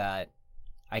something that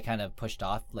I kind of pushed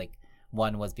off. Like,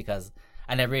 one was because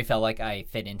I never really felt like I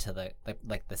fit into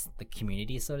the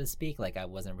community, so to speak. Like, I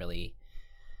wasn't really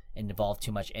involved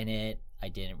too much in it. I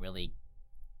didn't really,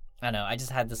 I don't know, I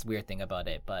just had this weird thing about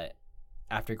it. But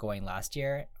after going last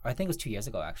year, or I think it was 2 years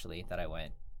ago actually that I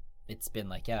went, it's been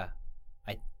like, yeah,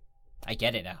 I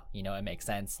get it now. It makes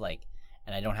sense. Like,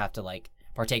 and I don't have to like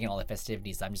partake in all the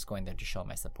festivities. I'm just going there to show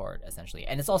my support, essentially.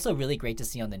 And it's also really great to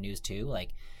see on the news too,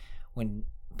 like when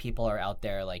people are out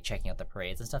there like checking out the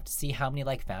parades and stuff, to see how many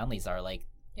like families are like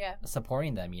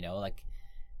supporting them. Like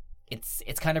it's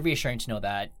kind of reassuring to know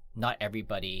that not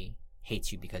everybody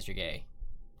hates you because you're gay.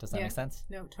 Does that make sense?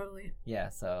 No, totally. Yeah.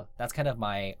 So that's kind of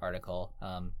my article.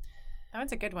 That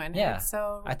one's a good one. Yeah.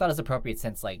 So I thought it was appropriate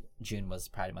since like June was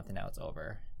Pride Month and now it's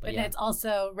over. But it's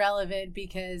also relevant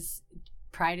because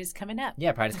Pride is coming up.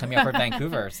 Yeah, Pride is coming up for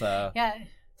Vancouver. So yeah.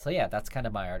 So yeah, that's kind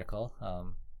of my article.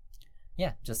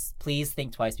 Just please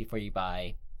think twice before you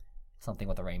buy something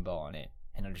with a rainbow on it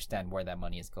and understand where that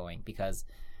money is going. Because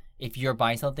if you're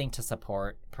buying something to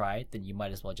support Pride, then you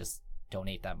might as well just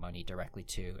donate that money directly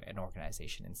to an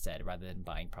organization instead, rather than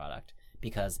buying product.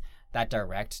 Because that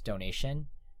direct donation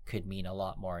could mean a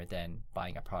lot more than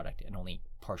buying a product, and only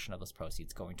a portion of those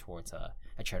proceeds going towards a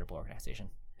charitable organization.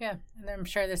 Yeah, and I'm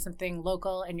sure there's something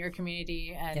local in your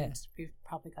community, and we've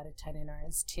probably got a ton in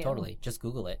ours too. Totally. Just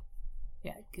Google it.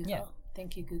 Yeah, Google. Yeah.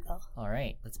 Thank you, Google. All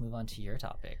right, let's move on to your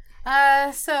topic.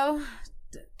 So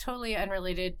totally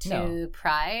unrelated to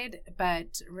Pride,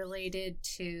 but related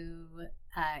to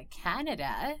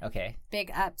Canada, Okay.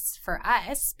 big ups for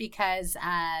us because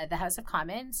the House of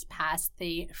Commons passed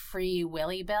the Free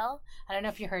Willy bill. I don't know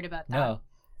if you heard about that. No.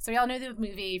 So we all know the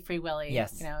movie Free Willy.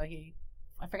 Yes. You know,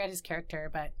 I forgot his character,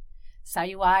 but saw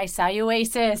you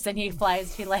Oasis, and he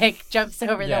flies, he like jumps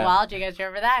over the wall. Do you guys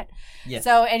remember that? Yes.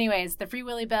 So anyways, the Free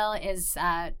Willy bill is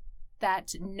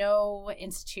that no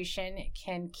institution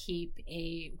can keep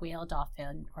a whale,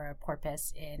 dolphin, or a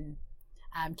porpoise in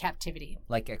captivity.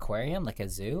 Like aquarium, like a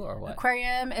zoo, or what?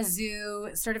 Aquarium, a zoo,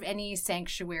 sort of any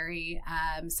sanctuary.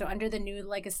 So under the new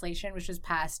legislation, which was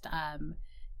passed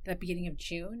the beginning of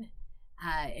June,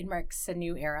 it marks a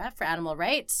new era for animal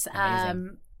rights.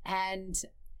 Amazing. And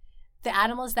the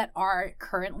animals that are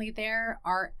currently there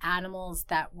are animals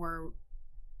that were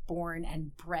born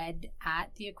and bred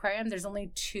at the aquarium. There's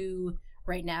only 2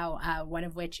 right now, one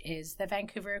of which is the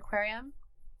Vancouver Aquarium.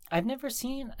 I've never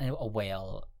seen a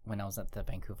whale when I was at the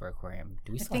Vancouver Aquarium.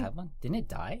 Do we still have one? Didn't it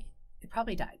die? It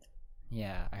probably died.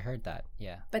 Yeah, I heard that.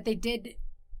 Yeah. But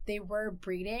they were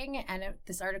breeding, and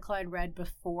this article I'd read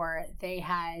before, they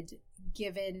had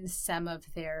given some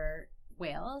of their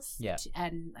whales,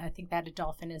 and I think they had a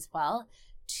dolphin as well,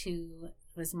 it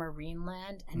was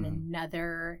Marineland and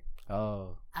another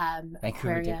Vancouver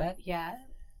aquarium. did that? Yeah.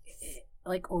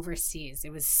 Like overseas.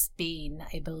 It was Spain,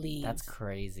 I believe. That's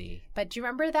crazy. But do you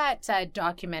remember that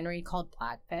documentary called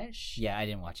Blackfish? Yeah, I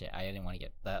didn't watch it. I didn't want to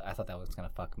get that. I thought that was going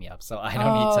to fuck me up, so I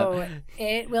don't need to.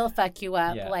 It will fuck you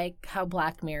up, like how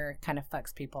Black Mirror kind of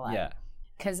fucks people up. Yeah.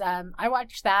 Because I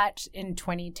watched that in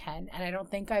 2010, and I don't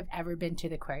think I've ever been to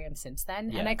the aquarium since then.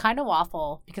 Yeah. And I kind of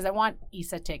waffle because I want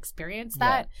Issa to experience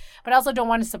that, but I also don't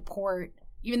want to support,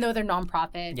 even though they're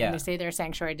nonprofit and they say they're a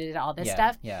sanctuary, did all this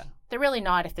stuff. Yeah. They're really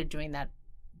not if they're doing that,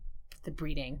 the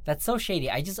breeding. That's so shady.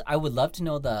 I would love to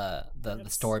know the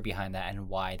story behind that and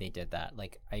why they did that.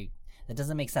 Like, that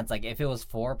doesn't make sense. Like, if it was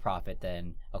for profit,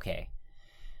 then okay.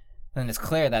 Then it's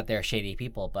clear that they're shady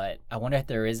people, but I wonder if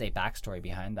there is a backstory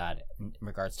behind that in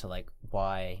regards to like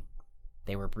why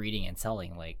they were breeding and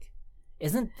selling. Like,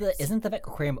 isn't the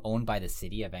aquarium owned by the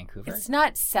city of Vancouver? It's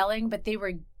not selling, but they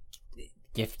were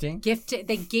gifted.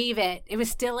 They gave it. It was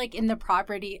still like in the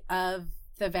property of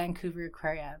the Vancouver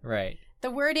Aquarium. Right. The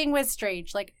wording was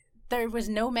strange. Like, there was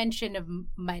no mention of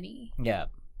money. Yeah.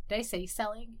 Did I say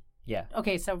selling? Yeah.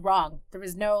 Okay, so wrong. There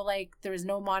was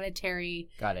no monetary.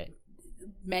 Got it.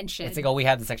 Mention. It's like, oh, we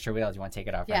have this extra whale. Do you want to take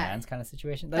it off our hands? Kind of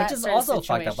situation. That just also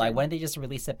fucked up. Like, why didn't they just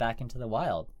release it back into the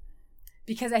wild?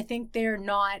 Because I think they're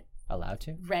not allowed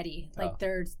to. Ready. Like,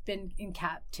 they've been in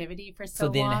captivity for so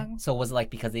long. So was it like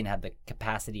because they didn't have the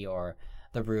capacity or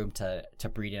the room to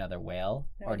breed another whale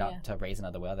or not to raise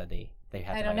another whale that they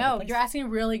had? I don't know. You're asking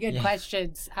really good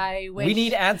questions. I wish we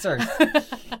need answers.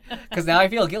 Because now I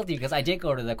feel guilty because I did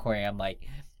go to the aquarium like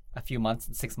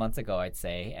 6 months ago, I'd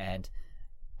say, and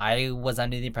I was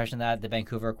under the impression that the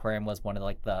Vancouver Aquarium was one of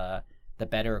like the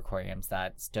better aquariums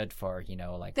that stood for, you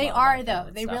know, like they are though.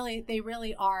 They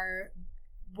really are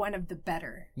one of the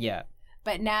better. Yeah.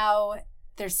 But now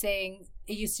they're saying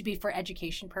it used to be for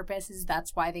education purposes.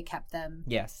 That's why they kept them.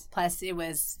 Yes. Plus, it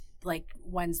was like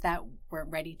ones that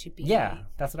weren't ready to be. Yeah,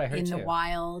 that's what I heard in too. the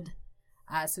wild.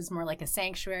 So it's more like a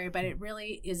sanctuary, but it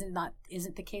really isn't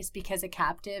the case because a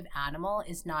captive animal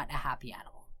is not a happy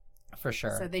animal. For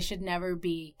sure. So they should never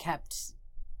be kept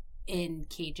in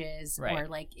cages or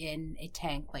like in a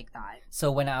tank like that.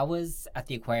 So when I was at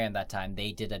the aquarium that time,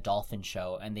 they did a dolphin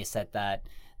show, and they said that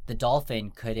the dolphin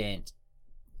couldn't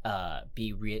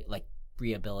be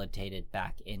rehabilitated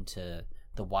back into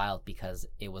the wild because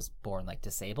it was born like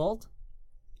disabled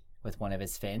with one of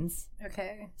his fins.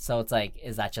 Okay. So it's like,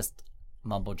 is that just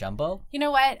mumbo jumbo? You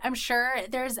know what? I'm sure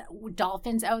there's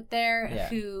dolphins out there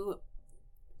who.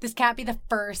 This can't be the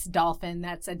first dolphin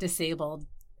that's a disabled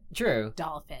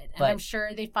dolphin. And I'm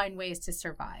sure they find ways to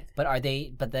survive. But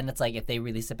then it's like if they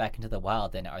release it back into the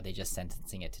wild, then are they just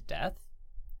sentencing it to death?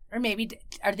 Or maybe,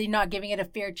 are they not giving it a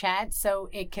fair chance so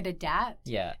it could adapt?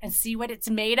 Yeah. And see what it's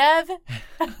made of?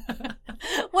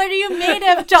 What are you made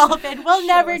of, dolphin? We'll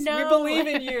never know. We believe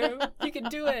in you. You can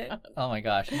do it. Oh my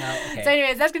gosh. No, okay. So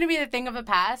anyways, that's going to be the thing of a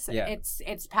pass. Yeah.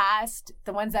 It's passed.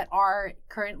 The ones that are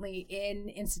currently in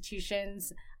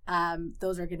institutions,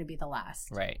 those are going to be the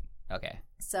last. Right. Okay.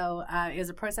 So it was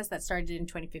a process that started in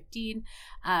 2015.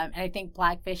 And I think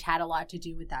Blackfish had a lot to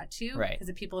do with that too. Right. Because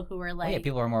the people who were like...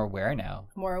 people are more aware now.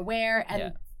 More aware.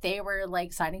 And they were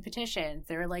like signing petitions.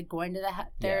 They were like going to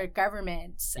their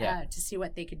governments to see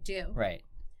what they could do. Right.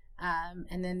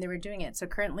 And then they were doing it. So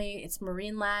currently it's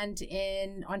Marineland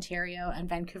in Ontario and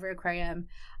Vancouver Aquarium.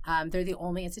 They're the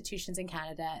only institutions in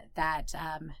Canada that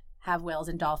have whales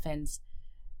and dolphins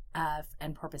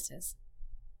and porpoises.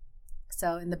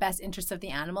 So in the best interest of the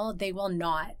animal, they will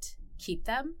not keep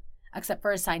them except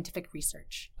for scientific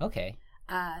research. Okay.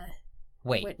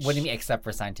 Which, what do you mean except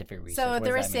for scientific research? So What they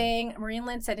does were that mean? saying,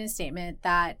 Marineland said in a statement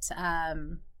that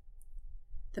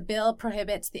the bill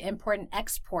prohibits the import and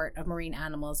export of marine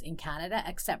animals in Canada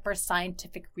except for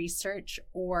scientific research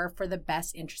or for the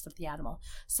best interest of the animal.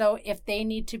 So if they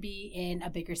need to be in a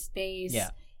bigger space,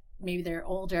 maybe they're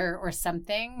older or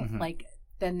something, like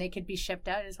then they could be shipped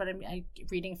out is what I'm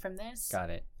reading from this. Got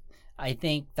it. I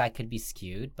think that could be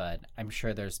skewed, but I'm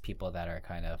sure there's people that are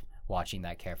kind of watching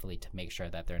that carefully to make sure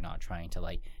that they're not trying to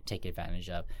like take advantage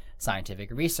of scientific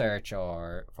research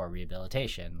or for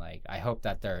rehabilitation. Like I hope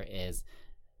that there is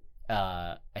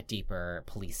a deeper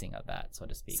policing of that, so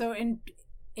to speak. So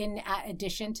in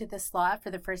addition to this law,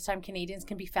 for the first time, Canadians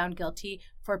can be found guilty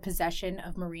for possession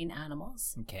of marine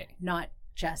animals. Okay. Not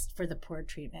just for the poor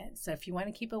treatment. So if you want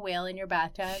to keep a whale in your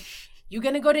bathtub, you're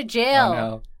going to go to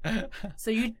jail. Oh, no.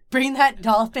 So you bring that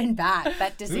dolphin back,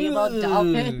 that disabled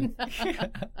dolphin.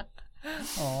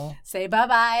 Say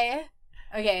bye-bye.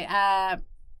 Okay,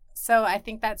 so I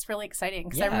think that's really exciting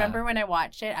because I remember when I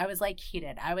watched it, I was like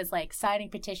heated. I was like signing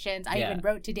petitions. I even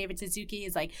wrote to David Suzuki.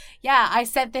 He's like, yeah, I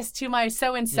sent this to my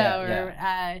so-and-so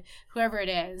or whoever it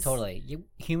is. Totally.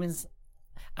 Humans,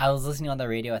 I was listening on the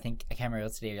radio, I can't remember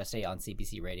today or yesterday on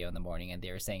CBC radio in the morning, and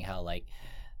they were saying how like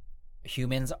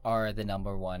humans are the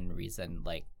number one reason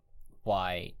like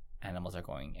why animals are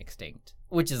going extinct,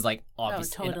 which is like obvious,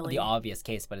 the obvious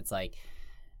case, but it's like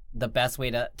the best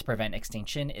way to prevent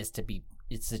extinction is to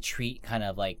treat kind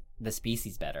of like the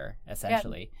species better,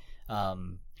 essentially.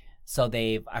 So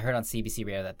I heard on CBC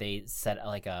radio that they set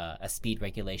like a speed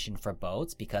regulation for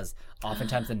boats because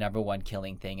oftentimes the number one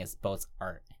killing thing is boats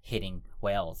are hitting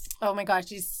whales. Oh my gosh,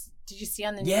 did you see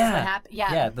on the news what happened?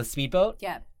 Yeah, the speedboat.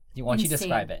 Yeah, why don't you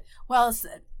describe it? Well,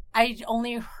 I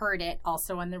only heard it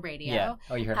also on the radio. Yeah.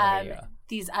 Oh, you heard it on the radio.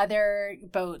 These other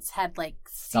boats had like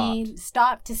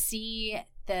stopped to see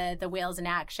the whales in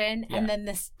action, and then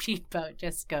the speedboat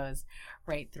just goes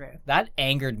right through. That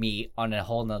angered me on a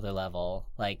whole nother level.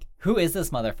 Like, who is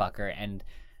this motherfucker? And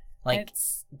like,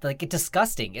 it's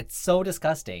disgusting. It's so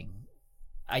disgusting.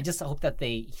 I just hope that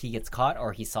he gets caught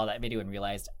or he saw that video and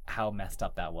realized how messed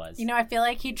up that was. You know, I feel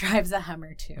like he drives a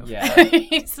Hummer too. Yeah.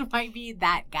 He might be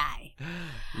that guy.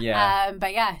 Yeah.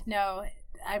 But yeah, no,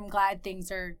 I'm glad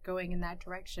things are going in that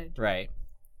direction. Right.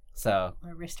 So.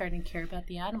 Where we're starting to care about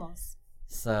the animals.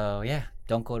 So yeah,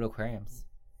 don't go to aquariums.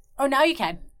 Oh, now you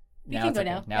can. You now can go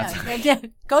okay. now. It's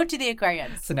okay. Go to the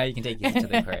aquariums. So now you can take kids to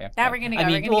the aquarium. Now we're going to go. We're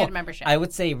going to get a membership. I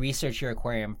would say research your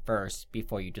aquarium first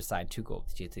before you decide to go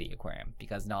to the aquarium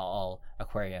because not all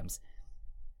aquariums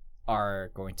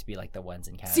are going to be like the ones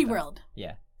in Canada. SeaWorld.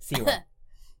 Yeah. SeaWorld.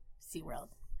 SeaWorld.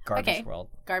 Garbage World.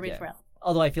 Garbage World.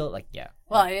 Although I feel like,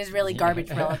 Well, it is really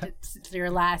Garbage World. It's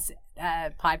your last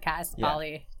podcast,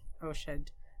 Bali Ocean.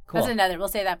 Cool. That's another. We'll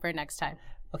say that for next time.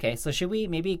 Okay, so should we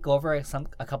maybe go over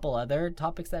a couple other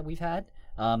topics that we've had?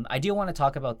 I do want to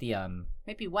talk about the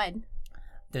maybe one.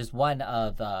 There's one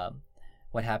of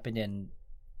what happened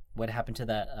to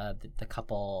the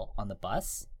couple on the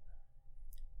bus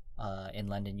in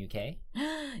London, UK.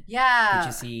 Yeah. Did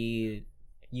you see?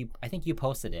 I think you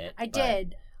posted it. I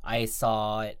did. I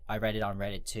saw it. I read it on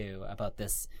Reddit too about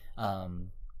this.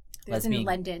 It was in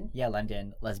London. Yeah,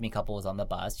 London. Lesbian couple was on the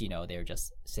bus. You know, they were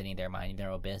just sitting there minding their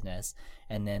own business.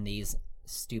 And then these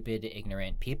stupid,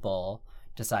 ignorant people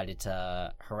decided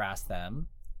to harass them.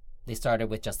 They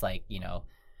started with just like,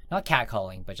 not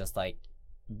catcalling, but just like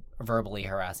verbally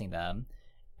harassing them.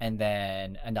 And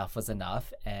then enough was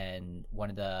enough. And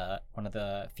one of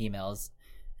the females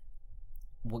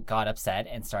got upset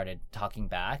and started talking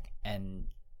back. And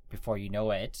before you know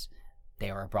it,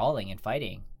 they were brawling and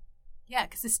fighting. Yeah,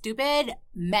 because the stupid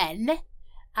men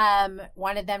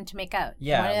wanted them to make out.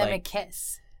 Yeah, wanted them to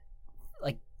kiss.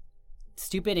 Like,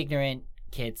 stupid, ignorant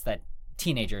kids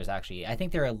teenagers, actually. I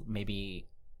think they're maybe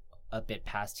a bit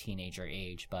past teenager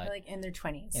age, but... They're like in their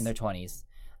 20s. In their 20s.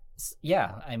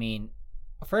 Yeah, I mean,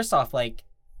 first off, like,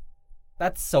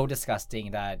 that's so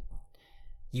disgusting that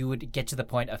you would get to the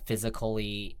point of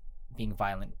physically being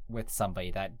violent with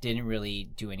somebody that didn't really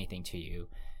do anything to you.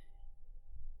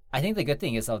 I think the good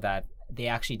thing is, though, that they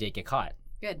actually did get caught.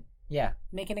 Good. Yeah.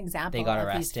 Make an example they got of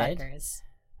arrested. These fuckers.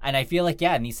 And I feel like,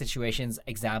 in these situations,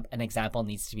 an example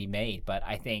needs to be made. But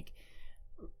I think,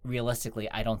 realistically,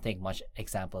 I don't think much of an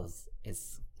example is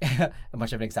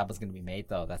going to be made,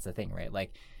 though. That's the thing, right?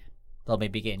 Like, they'll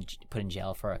maybe get put in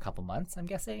jail for a couple months, I'm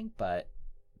guessing. But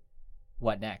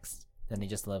what next? Then they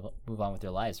just move on with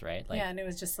their lives, right? Like, yeah, and it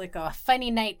was just like a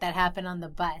funny night that happened on the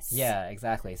bus. Yeah,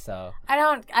 exactly. So I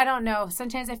don't know.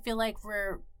 Sometimes I feel like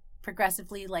we're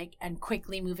progressively like and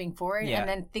quickly moving forward. Yeah. And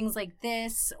then things like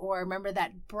this, or remember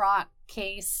that Brock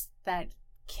case, that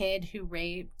kid who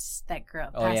raped that girl,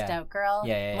 passed out girl.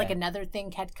 Yeah. Like another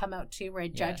thing had come out too, where a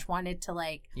judge wanted to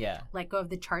like let go of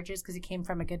the charges because he came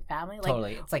from a good family. Like,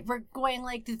 totally. It's like we're going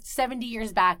like 70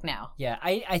 years back now. Yeah,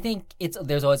 I think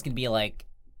there's always going to be like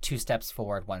 2 steps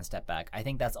forward, 1 step back. I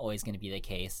think that's always going to be the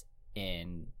case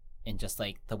in just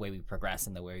like the way we progress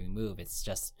and the way we move. It's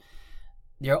just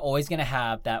you're always going to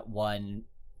have that one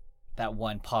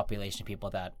population of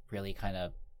people that really kind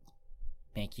of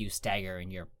make you stagger in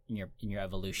your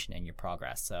evolution and your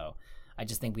progress. So I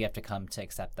just think we have to come to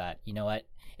accept that, you know what,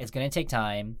 it's going to take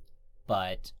time,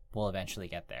 but we'll eventually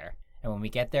get there. And when we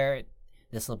get there,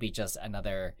 this will be just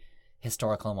another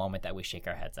historical moment that we shake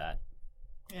our heads at.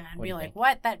 Yeah, and be like, think?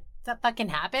 What? That fucking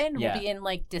happened? Yeah. We'll be in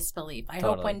like disbelief. I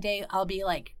Totally. hope one day I'll be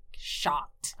like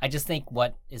shocked. I just think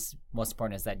what is most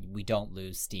important is that we don't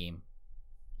lose steam.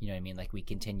 You know what I mean? Like we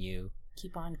continue.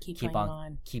 Keep on. Keeping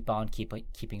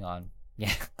on.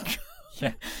 Yeah.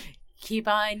 Yeah. Keep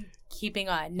on keeping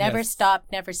on. Never stop,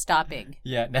 never stopping.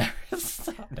 Yeah, never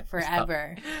stop.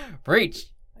 Forever. Stop. Breach.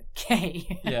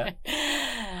 Okay. Yeah.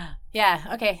 Yeah,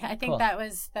 okay. I think Cool. that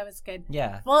was good.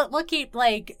 Yeah. We'll keep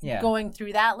like Yeah. going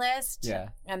through that list. Yeah.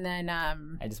 And then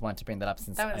I just wanted to bring that up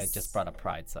since That I was just brought up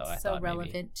Pride, so I so thought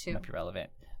relevant maybe too. it might be relevant.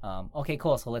 Okay,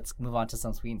 cool. So let's move on to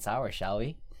some sweet and sour, shall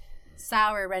we?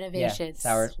 Sour renovations.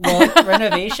 Yeah, sour. Well,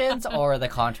 renovations or the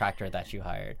contractor that you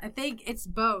hired? I think it's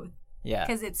both. Yeah.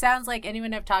 Because it sounds like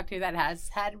anyone I've talked to that has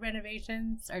had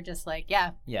renovations are just like,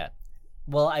 yeah. Yeah.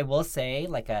 Well, I will say,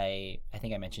 like I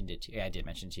think I mentioned it to you. I did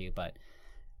mention it to you, but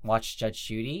watch Judge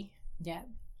Judy. Yeah.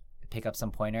 Pick up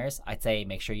some pointers. I'd say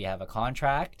make sure you have a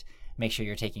contract. Make sure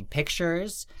you're taking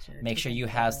pictures. Make sure you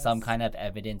have some kind of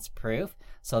evidence proof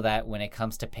so that when it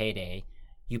comes to payday,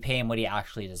 you pay him what he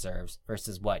actually deserves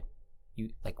versus what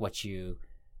you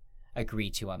agree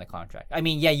to on the contract. I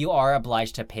mean, yeah, you are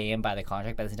obliged to pay him by the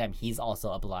contract, but at the same time, he's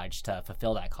also obliged to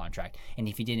fulfill that contract. And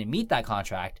if you didn't meet that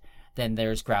contract, then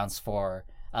there's grounds for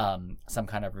some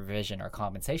kind of revision or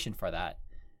compensation for that.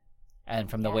 And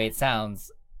from the way it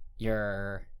sounds,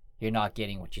 you're not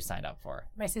getting what you signed up for.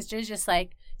 My sister's just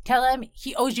like, tell him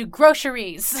he owes you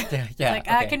groceries. Yeah. Like,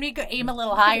 okay. can we aim a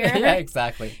little higher? Yeah,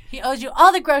 exactly. He owes you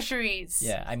all the groceries.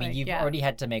 Yeah, I mean, like, you've already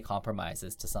had to make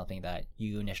compromises to something that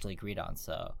you initially agreed on.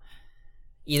 So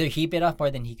either he bit off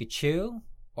more than he could chew,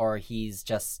 or he's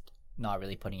just not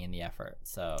really putting in the effort.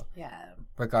 So yeah.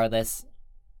 Regardless,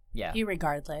 yeah.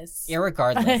 Irregardless.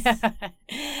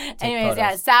 Anyways,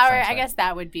 yeah, sour. I guess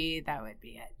that would be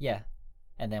it. Yeah.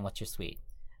 And then what's your sweet?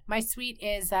 My sweet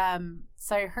is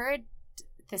so I heard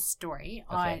this story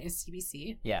on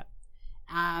CBC. Yeah.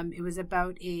 It was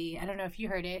about I don't know if you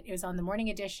heard it. It was on the Morning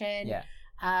Edition. Yeah.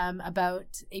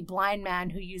 About a blind man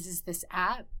who uses this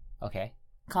app. Okay.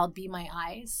 Called Be My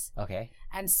Eyes. Okay.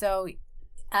 And so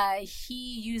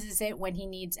he uses it when he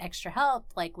needs extra help,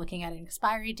 like looking at an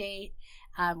expiry date,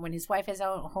 when his wife is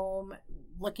out at home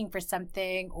looking for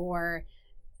something, or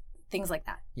things like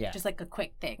that. Yeah. Just like a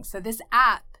quick thing. So this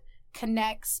app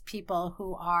connects people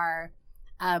who are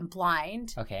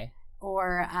blind. Okay.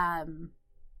 Or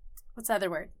what's the other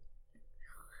word?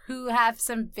 Who have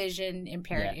some vision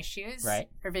impaired issues. Right.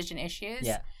 Or vision issues.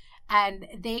 Yeah. And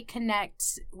they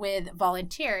connect with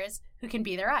volunteers who can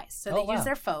be their eyes. So they use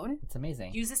their phone. It's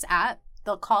amazing. Use this app.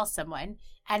 They'll call someone,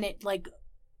 and it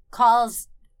calls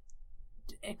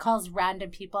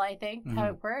random people, I think, how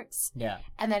it works. Yeah.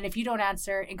 And then if you don't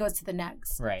answer, it goes to the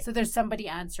next. Right. So there's somebody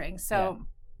answering. So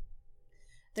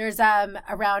there's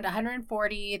around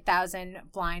 140,000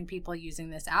 blind people using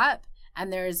this app,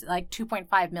 and there's like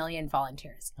 2.5 million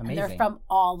volunteers. Amazing. And they're from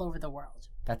all over the world.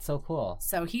 That's so cool.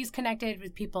 So he's connected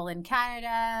with people in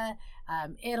Canada,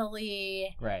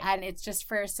 Italy, right? And it's just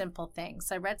for simple things.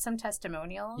 So I read some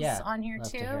testimonials on here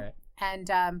too,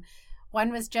 and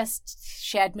one was just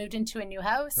she had moved into a new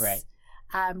house, right?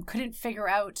 Couldn't figure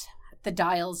out the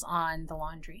dials on the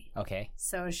laundry. Okay.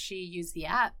 So she used the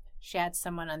app. She had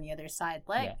someone on the other side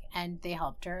and they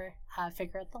helped her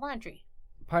figure out the laundry.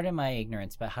 Pardon my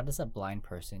ignorance, but how does a blind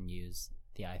person use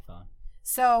the iPhone?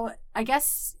 So I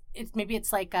guess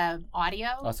it's like audio.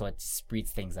 Oh, so it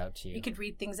reads things out to you. It could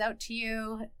read things out to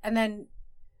you, and then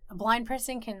a blind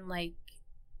person can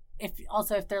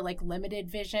if they're like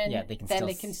limited vision, they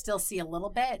can still see a little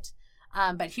bit.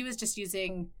 But he was just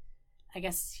using, I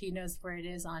guess he knows where it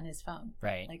is on his phone,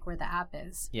 right? Like where the app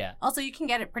is. Yeah. Also, you can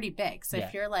get it pretty big, so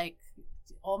if you're like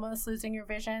almost losing your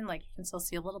vision, like you can still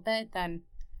see a little bit, then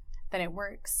it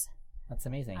works. That's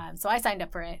amazing. So I signed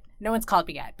up for it. No one's called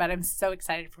me yet, but I'm so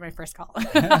excited for my first call.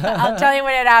 I'll tell you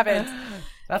when it happens.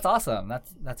 That's awesome.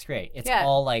 That's great. It's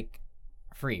all like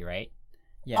free, right?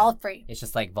 Yeah. All free. It's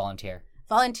just like volunteer.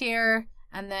 Volunteer,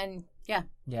 and then, yeah,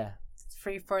 Yeah. it's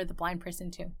free for the blind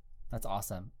person too. That's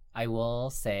awesome. I will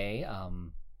say,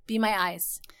 Be my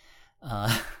eyes.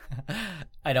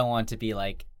 I don't want to be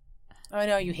like, Oh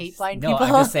no, you hate blind no, people?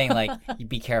 I'm just saying, like, you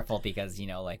be careful because, you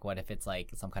know, like, what if it's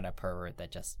like some kind of pervert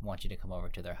that just wants you to come over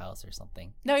to their house or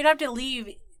something? No, you don't have to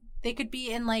leave. They could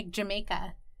be in like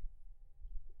Jamaica.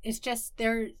 It's just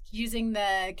they're using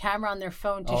the camera on their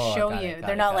phone to show you.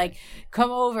 They're not like,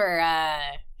 come over,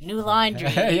 new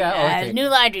laundry. Yeah, okay. New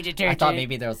laundry detergent. I thought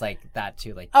maybe there was like that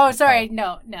too. Like, oh, sorry.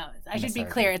 No. I should be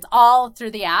clear. It's all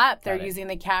through the app. They're using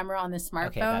the camera on the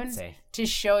smartphones to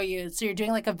show you. So you're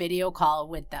doing like a video call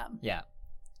with them. Yeah.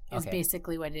 Is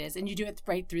basically what it is. And you do it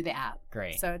right through the app.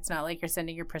 Great. So it's not like you're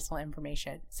sending your personal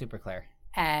information. Super clear.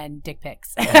 And dick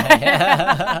pics.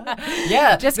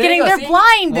 Yeah. Just kidding. They're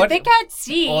blind. They can't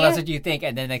see. Well, that's what you think.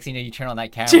 And then next thing you know, you turn on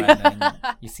that camera and then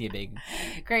you see a big...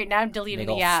 Great. Now I'm deleting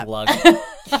big the app. Slug.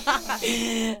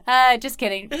 Just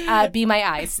kidding. Be my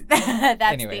eyes. That's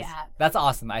Anyways, the app. That's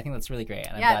awesome. I think that's really great.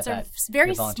 And Yeah, it's a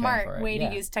very you're smart way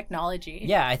to use technology.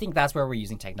 Yeah, I think that's where we're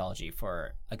using technology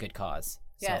for a good cause.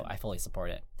 So Yeah. I fully support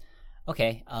it.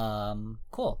 Okay,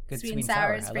 cool. Good Sweet sweet and and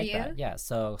sour. sours I for like you? that. Yeah,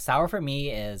 so sour for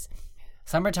me is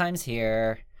summertime's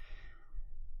here.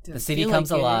 The city feel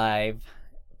comes like it. alive,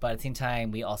 but at the same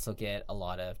time, we also get a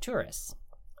lot of tourists.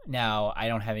 Now, I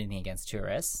don't have anything against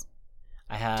tourists.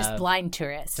 I have Just blind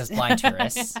tourists. Just blind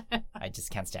tourists. I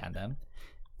just can't stand them.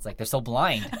 It's like they're so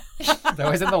blind. They're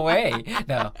always in the way.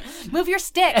 No. Move your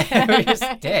stick. Move your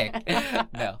stick.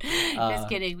 No. Just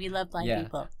kidding. We love blind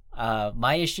people.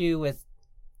 My issue with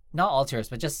not all tourists,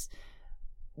 but just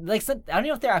like I don't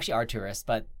know if there actually are tourists,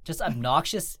 but just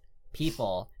obnoxious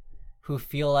people who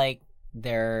feel like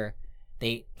they're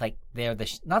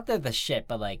not they're the shit,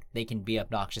 but like they can be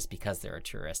obnoxious because they're a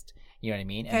tourist. You know what I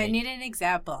mean? I need an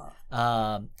example.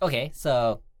 Okay,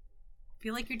 so I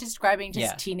feel like you're describing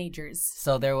just teenagers.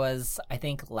 So there was, I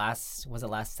think last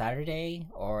Saturday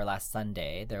or last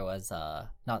Sunday? There was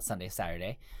not Sunday,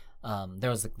 Saturday. There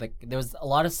was a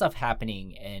lot of stuff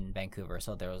happening in Vancouver.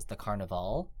 So there was the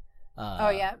Carnival.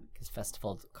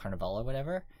 Festival Carnival or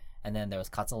whatever. And then there was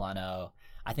Catalano.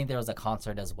 I think there was a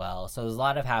concert as well. So there's a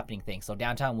lot of happening things. So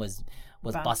downtown was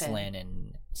bustling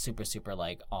and super, super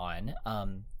like on.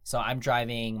 So I'm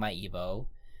driving my Evo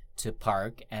to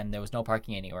park and there was no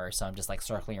parking anywhere. So I'm just like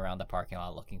circling around the parking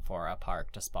lot looking for a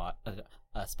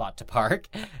spot to park.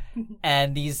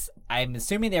 And I'm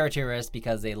assuming they were tourists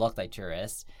because they looked like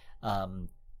tourists.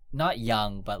 Not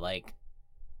young, but like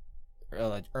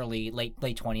late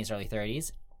 20s, early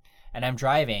 30s. And I'm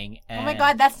driving. And, oh my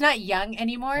God, that's not young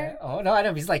anymore. Oh no, I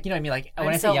don't. He's like, you know what I mean. Like when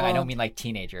I say young, I don't mean like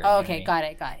teenager. Oh, okay, got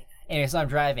it. Anyway, so I'm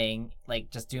driving, like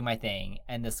just doing my thing,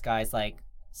 and this guy's like,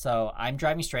 so I'm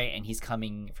driving straight, and he's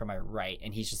coming from my right,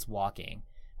 and he's just walking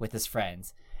with his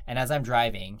friends. And as I'm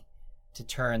driving to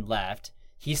turn left,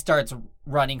 he starts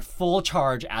running full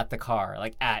charge at the car,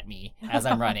 like at me as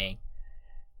I'm running.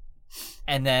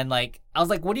 And then like I was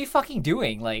like, what are you fucking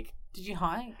doing? Like. Did you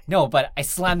honk? No, but I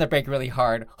slammed the brake really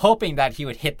hard, hoping that he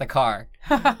would hit the car.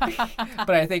 But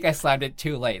I think I slammed it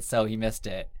too late, so he missed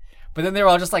it. But then they were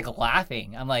all just like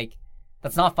laughing. I'm like,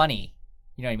 that's not funny.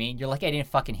 You know what I mean? You're lucky I didn't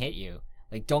fucking hit you.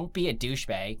 Like, don't be a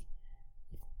douchebag.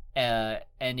 And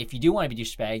if you do want to be a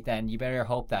douchebag, then you better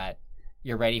hope that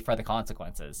you're ready for the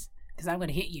consequences. Because I'm going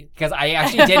to hit you. Because I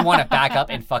actually did want to back up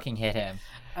and fucking hit him.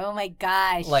 Oh my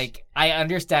gosh. Like, I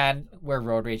understand where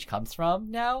road rage comes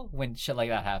from now when shit like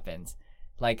that happens.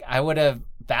 Like, I would have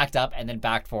backed up and then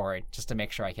backed forward just to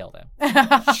make sure I killed him.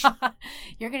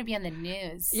 You're going to be on the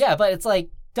news. Yeah, but it's like,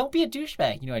 don't be a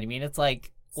douchebag. You know what I mean? It's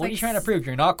like, what are you trying to prove?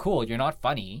 You're not cool. You're not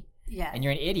funny. Yeah. And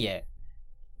you're an idiot.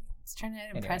 It's trying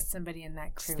to impress somebody in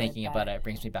that crew. Just thinking like about that. it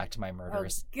brings me back to my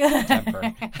murderous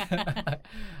temper.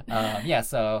 Yeah,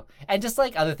 so, and just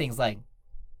like other things like,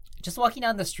 just walking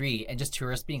down the street and just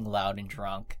tourists being loud and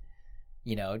drunk,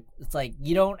 you know, it's like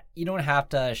you don't have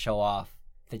to show off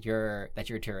that you're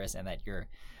a tourist and that you're,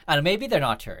 I don't know, maybe they're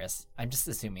not tourists. I'm just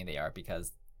assuming they are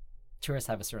because tourists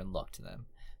have a certain look to them,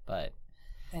 but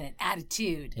and an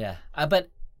attitude. Yeah, but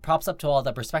props up to all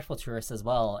the respectful tourists as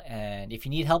well. And if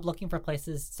you need help looking for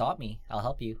places, stop me. I'll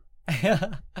help you.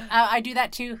 I do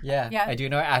that too. Yeah. I do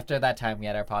know after that time we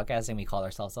had our podcast and we called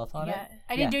ourselves on it.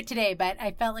 I didn't do it today, but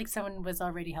I felt like someone was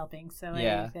already helping. So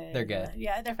they're good.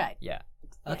 Yeah, they're fine. Yeah.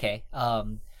 Okay.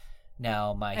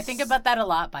 Now I think about that a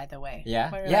lot, by the way.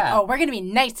 Yeah. We're like, oh, we're gonna be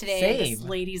nice today. Same. This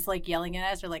lady's like yelling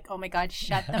at us. We're like, oh my God,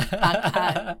 shut the fuck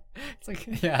up. It's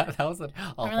like, yeah, that was an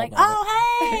awful we're like, moment.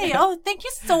 oh hey, oh thank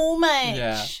you so much.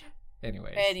 Yeah.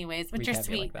 Anyways, what's your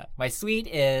sweet? Like that. My sweet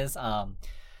is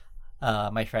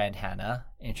My friend Hannah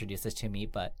introduced this to me,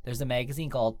 but there's a magazine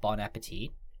called Bon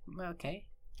Appetit. Okay.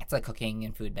 It's a cooking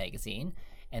and food magazine,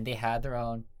 and they have their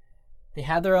own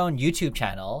YouTube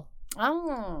channel.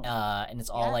 Oh. And it's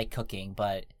all like cooking,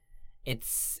 but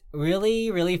it's really,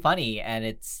 really funny. And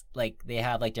it's like they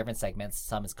have like different segments.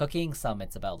 Some is cooking, some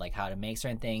it's about like how to make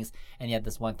certain things. And you have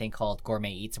this one thing called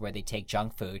Gourmet Eats, where they take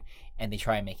junk food and they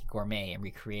try and make it gourmet and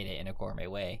recreate it in a gourmet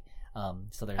way.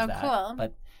 So there's that. Cool.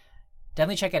 But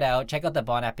definitely check it out. Check out the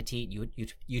Bon Appetit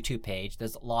YouTube page.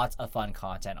 There's lots of fun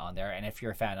content on there. And if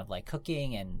you're a fan of like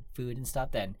cooking and food and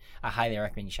stuff, then I highly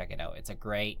recommend you check it out. It's a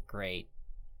great, great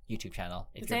YouTube channel.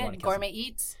 If you're going to Gourmet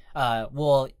Eats?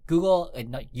 Well, Google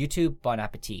YouTube Bon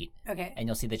Appetit. Okay. And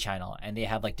you'll see the channel. And they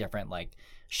have like different like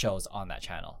shows on that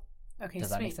channel. Okay, does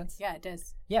that make sense? Yeah, it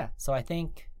does. Yeah. So I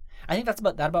think that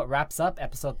about wraps up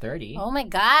episode 30. Oh my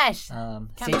gosh.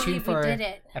 Stay tuned for we did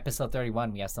it. episode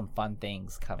 31. We have some fun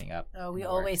things coming up. Oh, we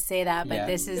always say that, but Yeah.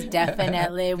 this is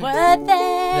definitely worth it.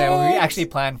 Yeah, we actually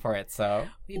planned for it, so.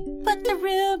 We booked the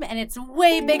room, and it's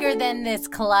way bigger than this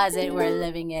closet we're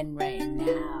living in right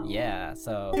now. Yeah,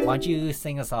 so why don't you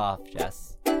sing us off,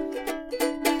 Jess?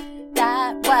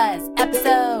 That was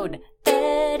episode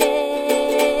 30.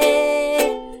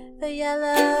 The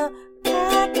Yellow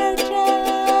Packaging.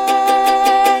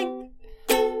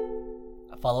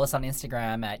 Follow us on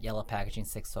Instagram at Yellow Packaging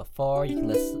 604. You can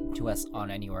listen to us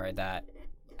on anywhere that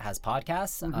has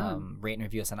podcasts. Rate and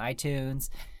review us on iTunes.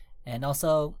 And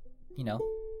also,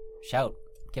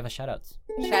 give us shout outs.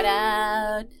 Shout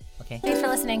out. Okay. Thanks for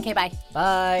listening. Okay, bye.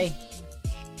 Bye.